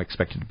volumes are now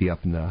expected to be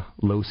up in the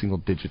low single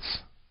digits.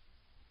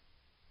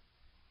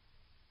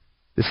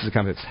 This is a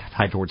company that's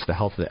tied towards the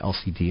health of the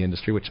LCD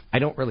industry, which I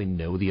don't really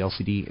know the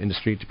LCD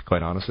industry, to be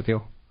quite honest with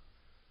you.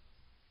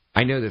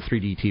 I know that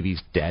 3D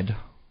TV's dead.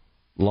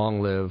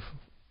 Long live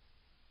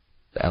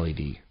the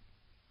LED.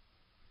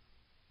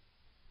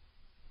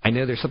 I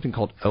know there's something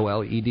called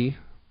OLED,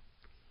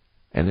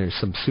 and there's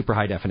some super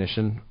high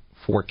definition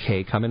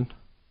 4K coming,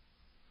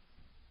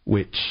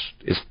 which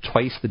is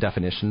twice the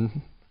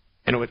definition.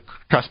 And it would,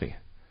 trust me,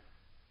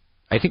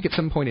 I think at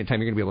some point in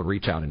time you're going to be able to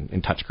reach out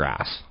and touch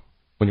grass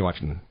when you're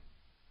watching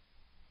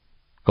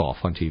golf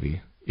on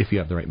TV, if you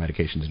have the right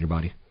medications in your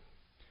body.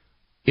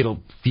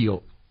 You'll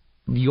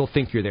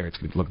think you're there. It's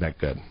going to look that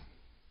good.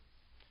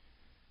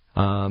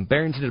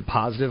 Barron's did a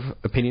positive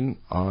opinion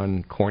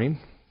on Corning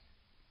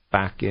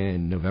back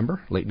in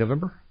November, late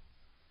November.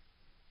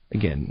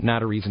 Again,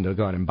 not a reason to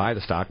go out and buy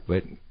the stock,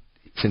 but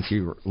since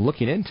you're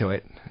looking into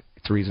it,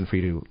 it's a reason for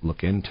you to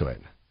look into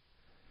it.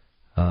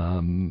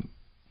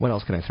 What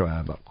else can I throw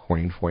out about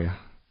Corning for you?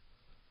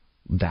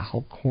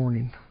 Dow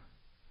Corning.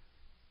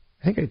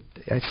 I think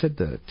I said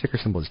the ticker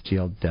symbol is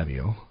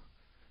GLW.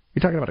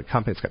 You're talking about a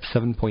company that's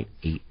got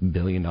 $7.8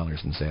 billion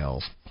in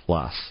sales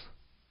plus.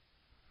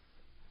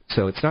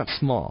 So it's not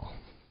small.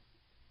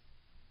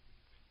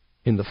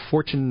 In the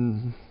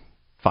Fortune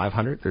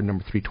 500, they're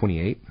number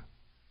 328.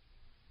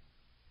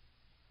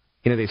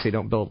 You know, they say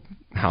don't build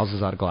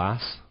houses out of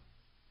glass.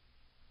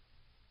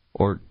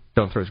 Or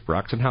don't throw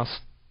rocks in house.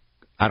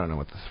 I don't know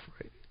what this...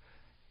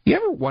 You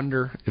ever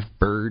wonder if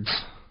birds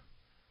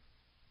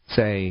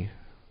say,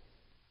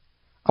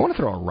 I want to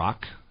throw a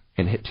rock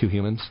and hit 2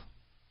 humans?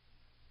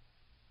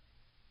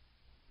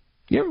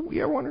 You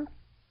ever wonder?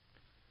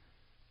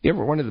 You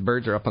ever wonder the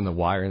birds are up on the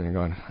wire and they're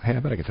going, hey, I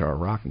bet I could throw a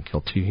rock and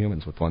kill 2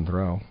 humans with 1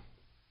 throw.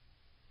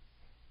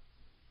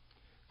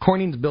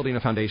 Corning's building a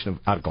foundation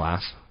out of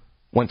glass,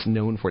 once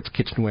known for its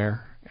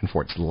kitchenware and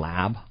for its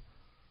lab.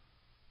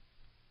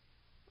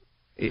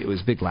 It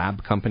was a big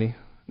lab company.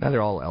 Now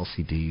they're all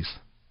LCDs.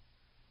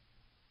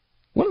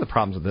 One of the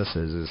problems with this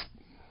is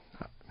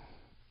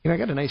you know, I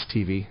got a nice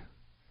TV.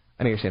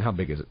 I know you're saying, how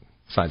big is it?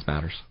 Size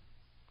matters.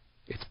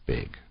 It's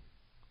big.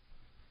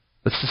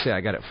 Let's just say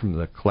I got it from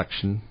the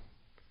collection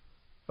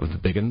of the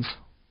big uns.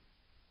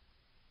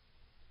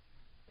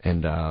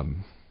 And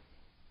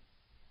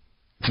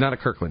it's not a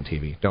Kirkland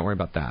TV. Don't worry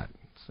about that.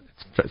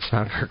 It's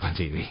not a Kirkland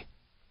TV.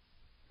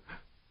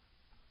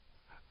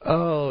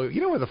 Oh,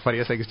 you know what the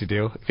funniest thing is to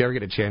do? If you ever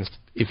get a chance,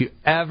 if you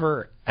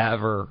ever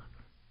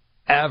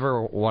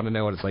want to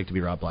know what it's like to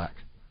be Rob Black,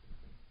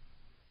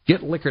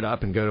 get liquored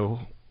up and go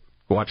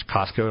watch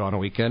Costco on a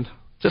weekend.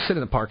 Just sit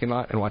in the parking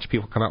lot and watch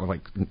people come out with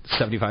like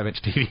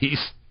 75-inch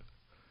TVs.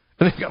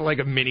 And they've got like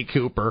a Mini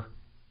Cooper.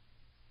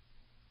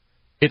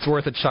 It's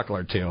worth a chuckle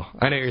or two.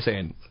 I know you're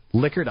saying,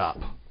 liquored up.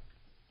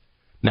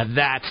 Now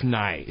that's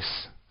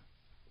nice.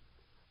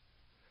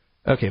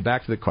 Okay,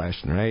 back to the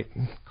question, right?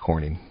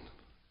 Corning.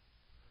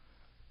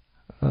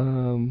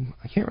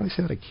 I can't really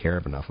say that I care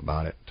enough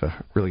about it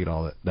to really get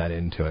all that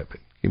into it, but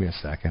give me a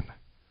second.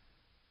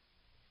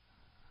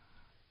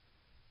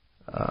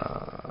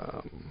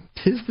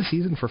 'Tis the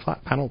season for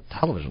flat panel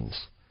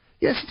televisions.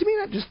 Yes, to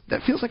me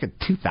that feels like a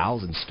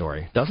 2000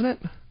 story, doesn't it?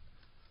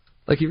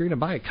 Like if you're going to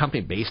buy a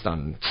company based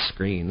on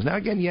screens. Now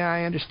again, yeah,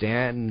 I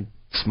understand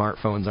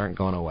smartphones aren't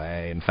going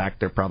away. In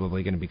fact, they're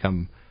probably going to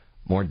become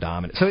more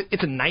dominant. So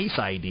it's a nice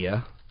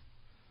idea.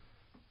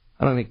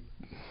 I don't think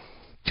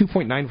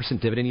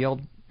 2.9% dividend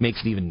yield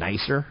makes it even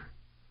nicer.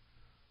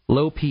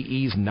 Low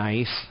PE's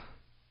nice.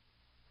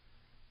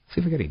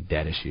 See if we got any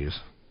debt issues.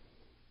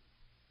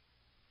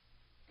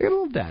 I got a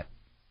little debt.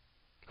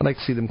 I'd like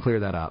to see them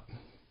clear that up.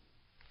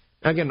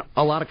 Again,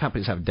 a lot of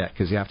companies have debt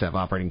because you have to have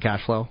operating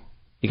cash flow.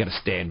 You got to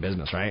stay in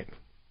business, right?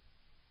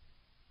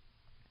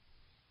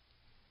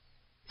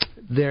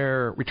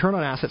 Their return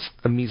on assets,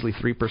 a measly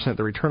 3%.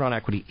 Their return on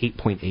equity,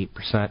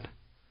 8.8%.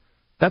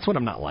 That's what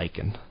I'm not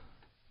liking.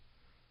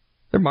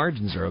 Their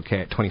margins are okay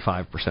at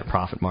 25%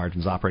 profit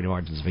margins, operating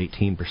margins of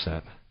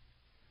 18%.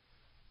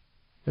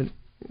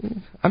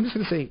 I'm just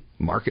going to say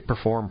market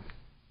perform.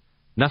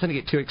 Nothing to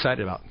get too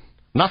excited about.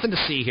 Nothing to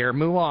see here.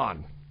 Move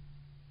on.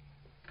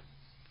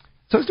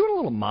 So I was doing a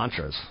little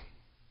mantras.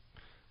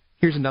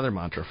 Here's another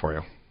mantra for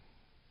you.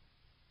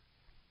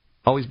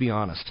 Always be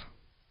honest.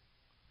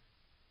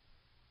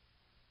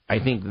 I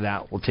think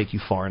that will take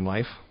you far in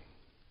life.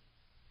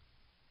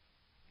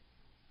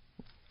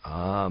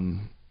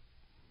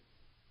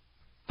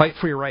 Fight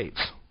for your rights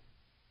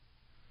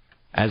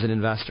as an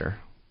investor.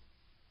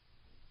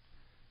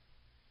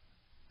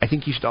 I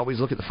think you should always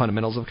look at the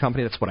fundamentals of a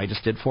company. That's what I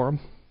just did for them.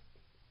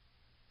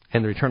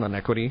 And the return on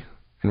equity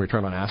and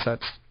return on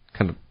assets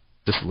kind of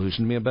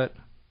disillusioned me a bit.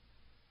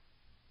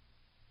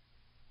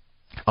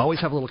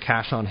 Always have a little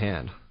cash on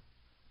hand.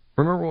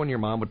 Remember when your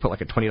mom would put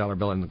like a $20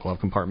 bill in the glove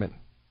compartment?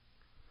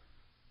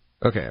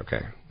 Okay.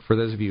 For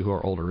those of you who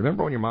are older,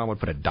 remember when your mom would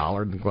put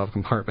 $1 in the glove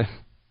compartment?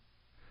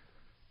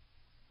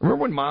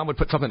 Remember when Mom would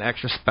put something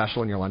extra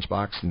special in your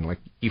lunchbox and like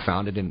you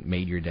found it and it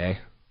made your day?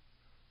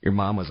 Your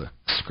mom was a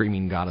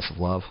screaming goddess of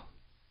love.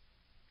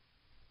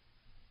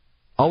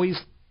 Always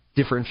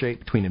differentiate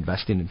between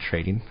investing and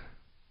trading.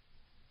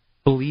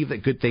 Believe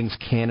that good things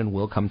can and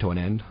will come to an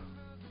end.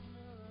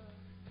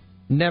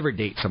 Never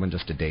date someone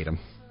just to date them.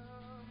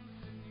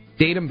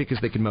 Date them because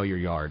they can mow your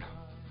yard.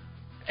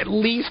 At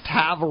least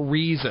have a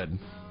reason.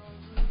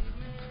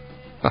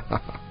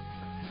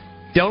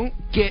 Don't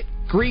get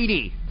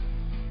greedy.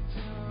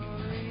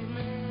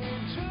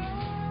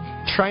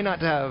 Try not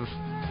to have...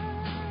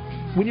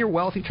 When you're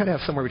wealthy, try to have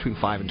somewhere between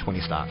 5 and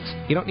 20 stocks.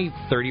 You don't need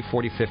 30,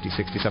 40, 50,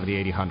 60, 70,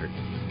 80, 100.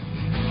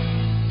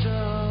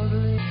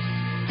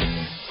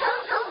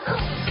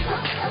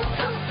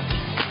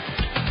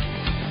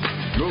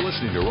 You're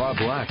listening to Rob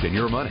Black and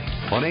Your Money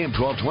on AM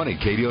 1220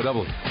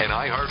 KDOW, an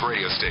iHeart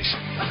radio station.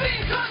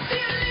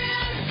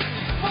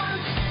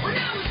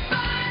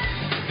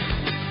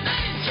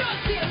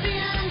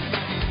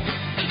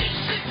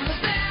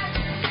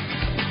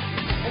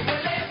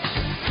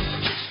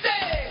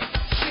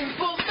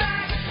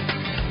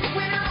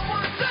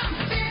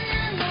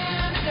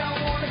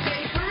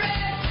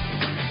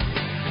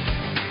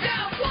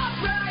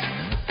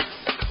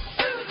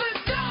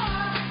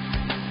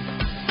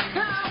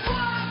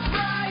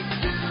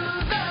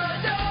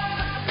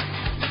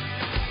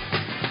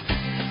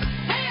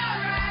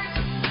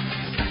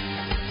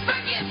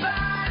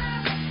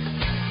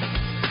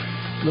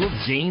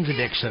 Little Jane's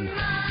addiction.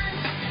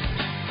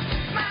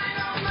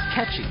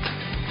 catchy.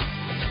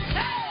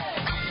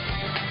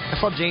 I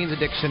saw Jane's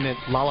Addiction at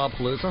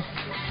Lollapalooza.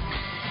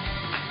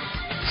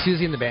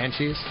 Susie and the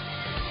Banshees.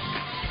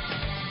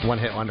 One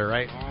hit wonder,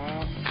 right?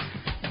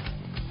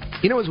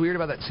 You know what's weird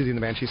about that Susie and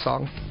the Banshees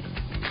song?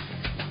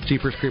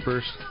 Jeepers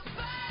Creepers.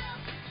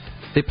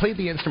 They played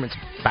the instruments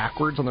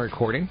backwards on the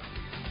recording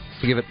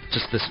to give it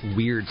just this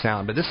weird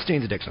sound. But this is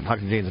Jane's Addiction. I'm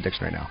talking to Jane's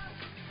Addiction right now.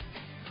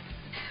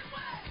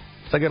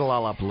 So I go to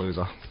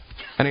Lollapalooza.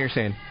 I know you're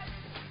saying,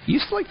 you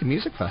used to like the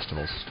music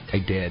festivals. I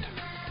did.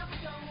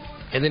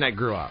 And then I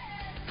grew up.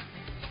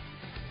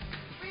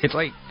 It's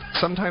like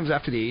sometimes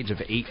after the age of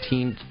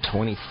 18 to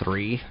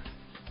 23,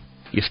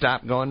 you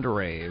stop going to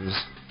raves.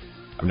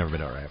 I've never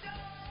been to a rave.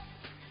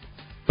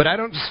 But I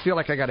don't just feel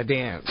like I got to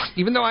dance,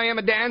 even though I am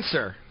a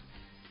dancer.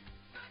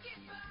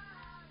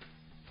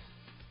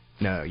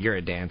 No, you're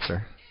a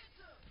dancer.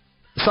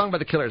 The song by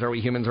the Killers, Are We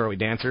Humans or Are We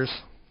Dancers?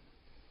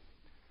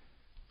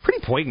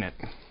 Pretty poignant.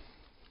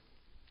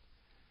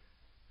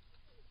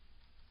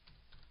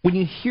 When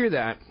you hear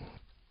that,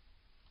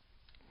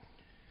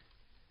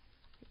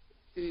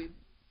 it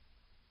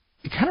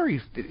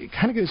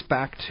kind of goes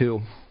back to,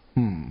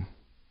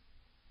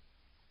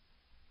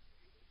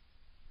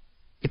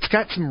 It's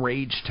got some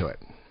rage to it.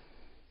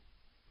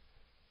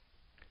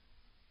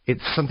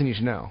 It's something you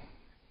should know.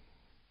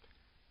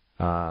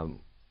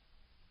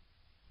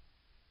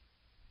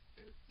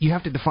 You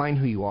have to define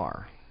who you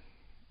are.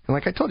 And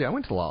like I told you, I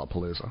went to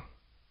Lollapalooza.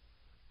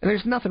 And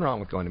there's nothing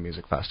wrong with going to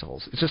music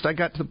festivals. It's just I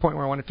got to the point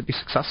where I wanted to be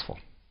successful.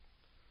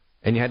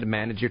 And you had to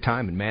manage your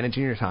time. And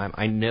managing your time,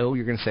 I know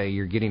you're going to say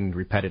you're getting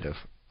repetitive.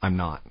 I'm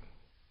not.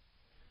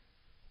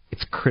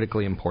 It's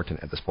critically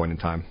important at this point in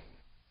time.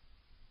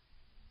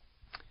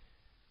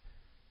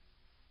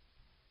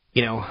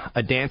 You know,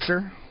 a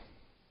dancer,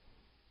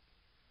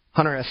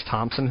 Hunter S.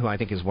 Thompson, who I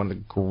think is one of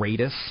the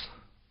greatest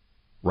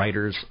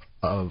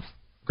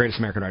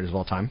American writers of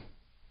all time,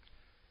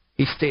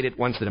 he stated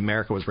once that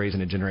America was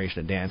raising a generation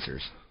of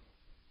dancers.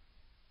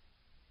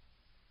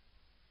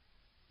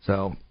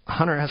 So,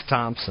 Hunter S.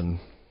 Thompson,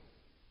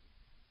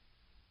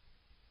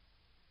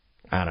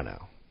 I don't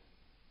know.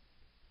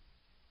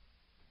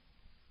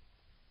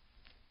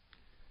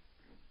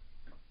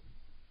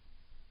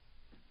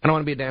 I don't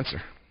want to be a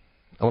dancer.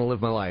 I want to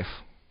live my life.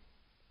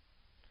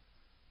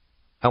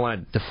 I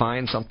want to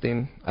define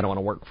something. I don't want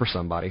to work for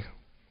somebody.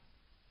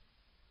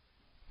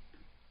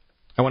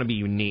 I want to be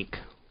unique.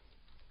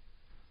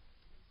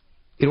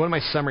 In one of my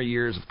summer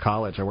years of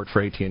college, I worked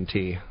for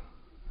AT&T,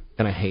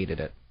 and I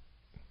hated it.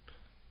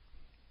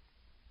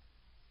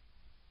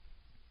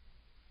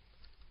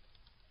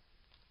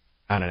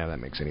 I don't know if that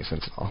makes any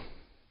sense at all.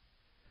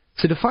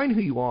 So define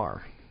who you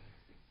are.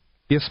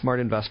 Be a smart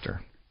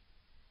investor.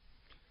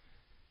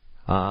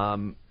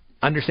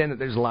 Understand that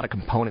there's a lot of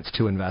components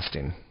to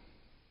investing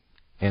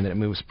and that it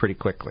moves pretty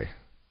quickly.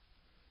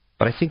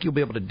 But I think you'll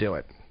be able to do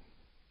it.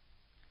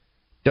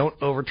 Don't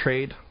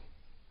overtrade.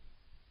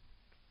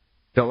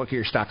 Don't look at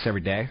your stocks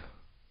every day.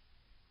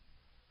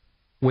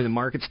 When the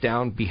market's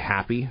down, be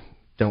happy.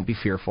 Don't be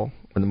fearful.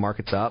 When the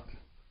market's up,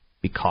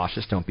 be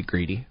cautious. Don't be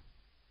greedy.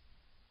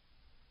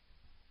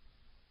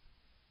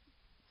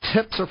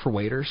 Tips are for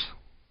waiters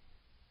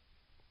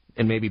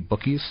and maybe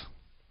bookies.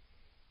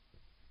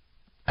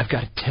 I've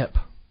got a tip.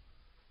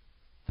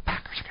 The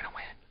Packers are going to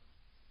win.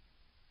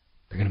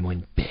 They're going to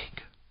win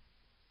big.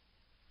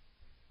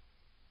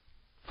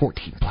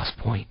 14-plus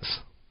points.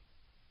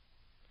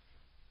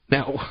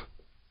 Now,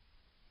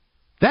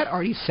 that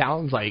already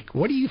sounds like,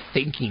 what are you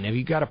thinking? Have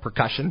you got a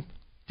percussion?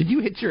 Did you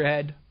hit your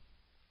head?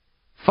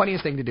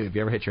 Funniest thing to do, if you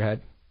ever hit your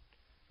head,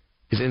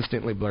 is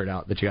instantly blurt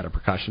out that you got a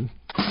percussion.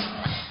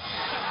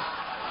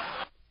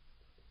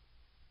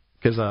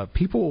 Because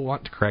people will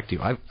want to correct you.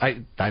 I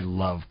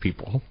love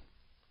people.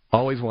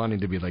 Always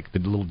wanting to be like the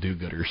little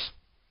do-gooders.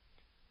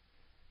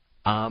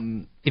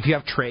 If you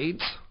have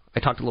trades, I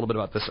talked a little bit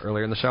about this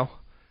earlier in the show,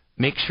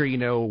 make sure you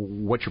know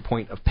what your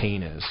point of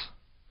pain is.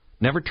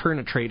 Never turn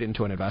a trade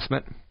into an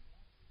investment.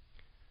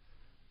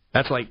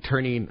 That's like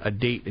turning a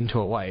date into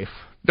a wife.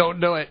 Don't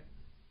do it.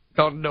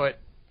 Don't do it.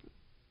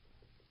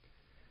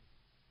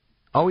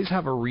 Always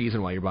have a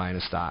reason why you're buying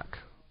a stock.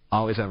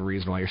 Always have a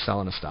reason why you're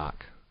selling a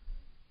stock.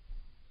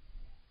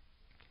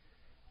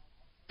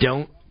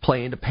 Don't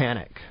play into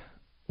panic.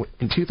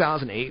 In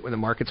 2008, when the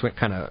markets went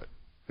kind of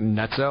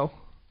nutso,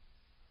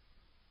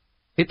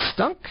 it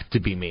stunk to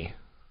be me.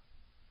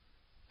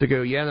 To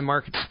go, yeah, the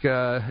market's,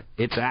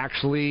 it's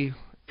actually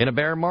in a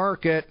bear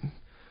market.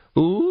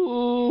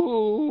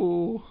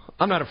 Ooh.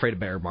 I'm not afraid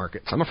of bear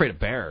markets. I'm afraid of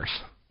bears.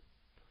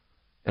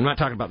 I'm not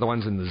talking about the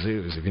ones in the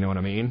zoos, if you know what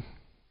I mean.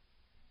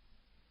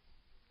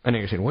 I know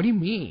you're saying, what do you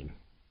mean?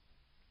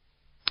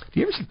 Do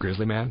you ever see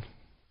Grizzly Man?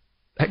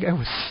 That guy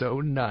was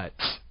so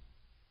nuts.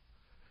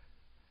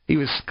 He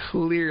was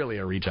clearly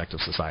a reject of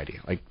society.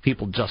 Like,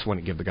 people just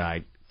wouldn't give the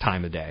guy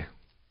time of day.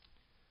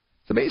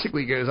 So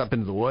basically he goes up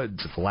into the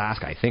woods of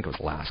Alaska. I think it was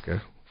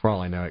Alaska. For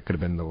all I know, it could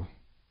have been the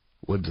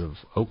woods of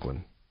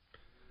Oakland.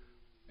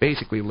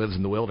 Basically lives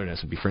in the wilderness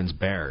and befriends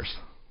bears.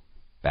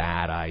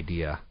 Bad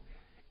idea.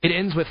 It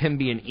ends with him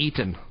being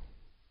eaten.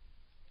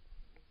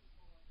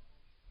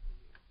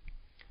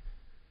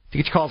 To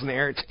get your calls in the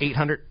air, it's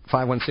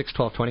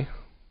 800-516-1220.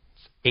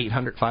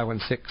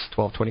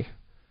 800-516-1220.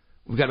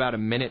 We've got about a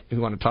minute if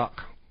you want to talk.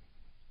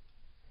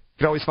 You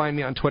can always find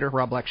me on Twitter,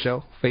 Rob Black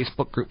Show.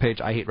 Facebook group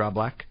page, I Hate Rob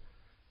Black.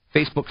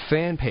 Facebook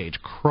fan page,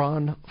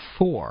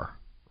 Cron4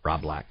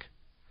 Rob Black.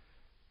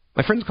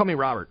 My friends call me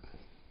Robert.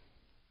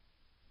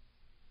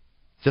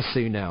 Just so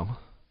you know.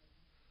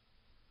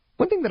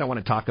 One thing that I want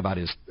to talk about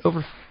is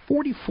over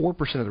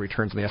 44% of the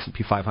returns on the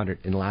S&P 500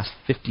 in the last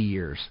 50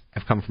 years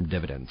have come from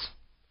dividends.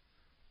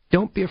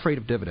 Don't be afraid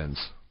of dividends.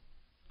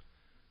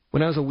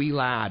 When I was a wee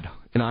lad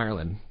in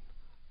Ireland,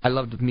 I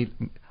loved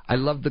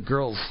the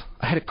girls.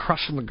 I had a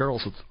crush on the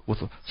girls with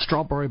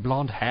strawberry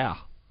blonde hair.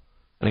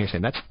 And you're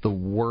saying, that's the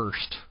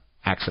worst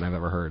accent I've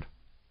ever heard.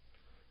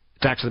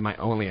 It's actually my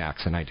only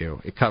accent I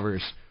do. It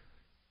covers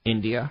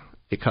India.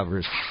 It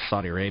covers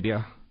Saudi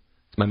Arabia.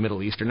 It's my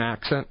Middle Eastern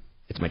accent.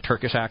 It's my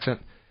Turkish accent.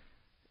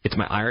 It's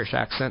my Irish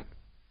accent.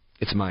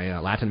 It's my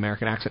Latin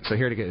American accent. So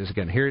here it is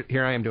again.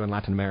 Here I am doing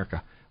Latin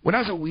America. When I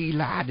was a wee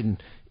lad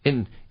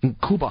in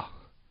Cuba,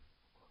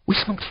 we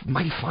smoked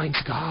mighty fine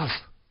cigars.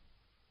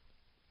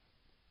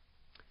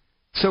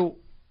 So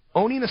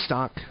owning a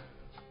stock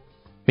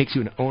makes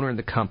you an owner in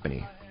the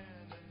company.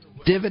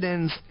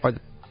 Dividends are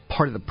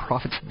part of the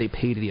profits that they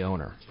pay to the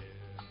owner.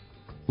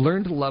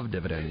 Learn to love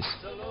dividends.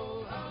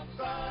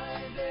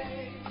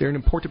 They're an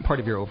important part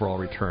of your overall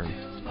return.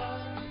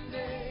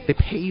 They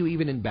pay you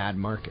even in bad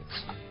markets.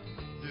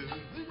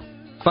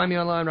 Find me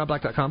online,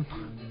 robblack.com.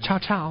 Ciao,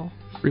 ciao.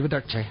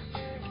 Arrivederci.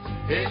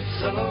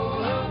 It's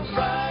Aloha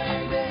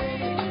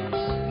Friday.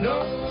 No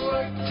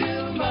work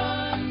till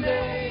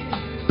Monday.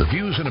 The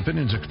views and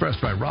opinions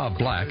expressed by Rob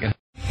Black and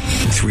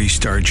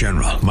 3-star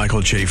General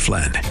Michael J.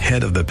 Flynn,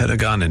 head of the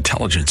Pentagon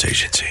Intelligence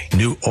Agency,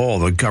 knew all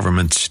the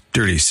government's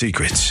dirty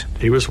secrets.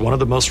 He was one of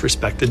the most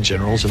respected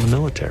generals in the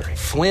military.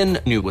 Flynn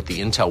knew what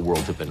the intel world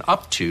had been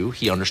up to.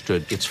 He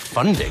understood its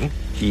funding.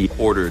 He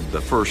ordered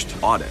the first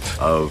audit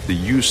of the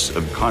use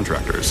of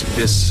contractors.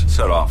 This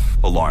set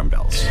off alarm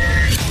bells.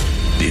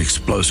 The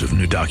explosive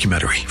new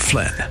documentary,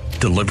 Flynn,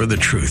 Deliver the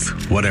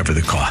Truth, Whatever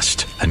the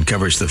Cost,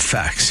 uncovers the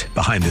facts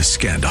behind this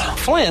scandal.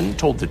 Flynn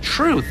told the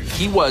truth.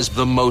 He was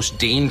the most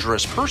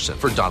dangerous person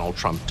for Donald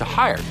Trump to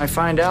hire. I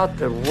find out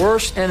the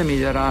worst enemy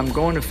that I'm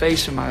going to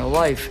face in my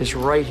life is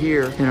right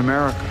here in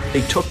America.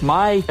 They took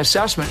my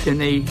assessment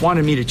and they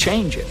wanted me to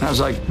change it. And I was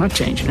like, I'm not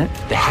changing it.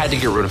 They had to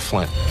get rid of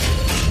Flynn.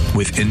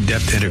 With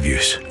in-depth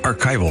interviews,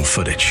 archival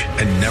footage,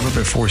 and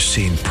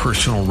never-before-seen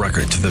personal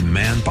records of the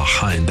man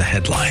behind the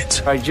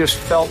headlines. I just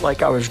felt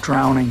like I was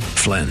drowning.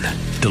 Flynn,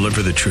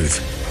 Deliver the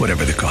Truth,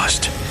 Whatever the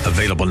Cost.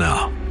 Available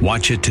now.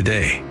 Watch it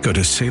today. Go to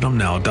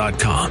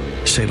salemnow.com.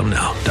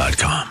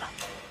 salemnow.com.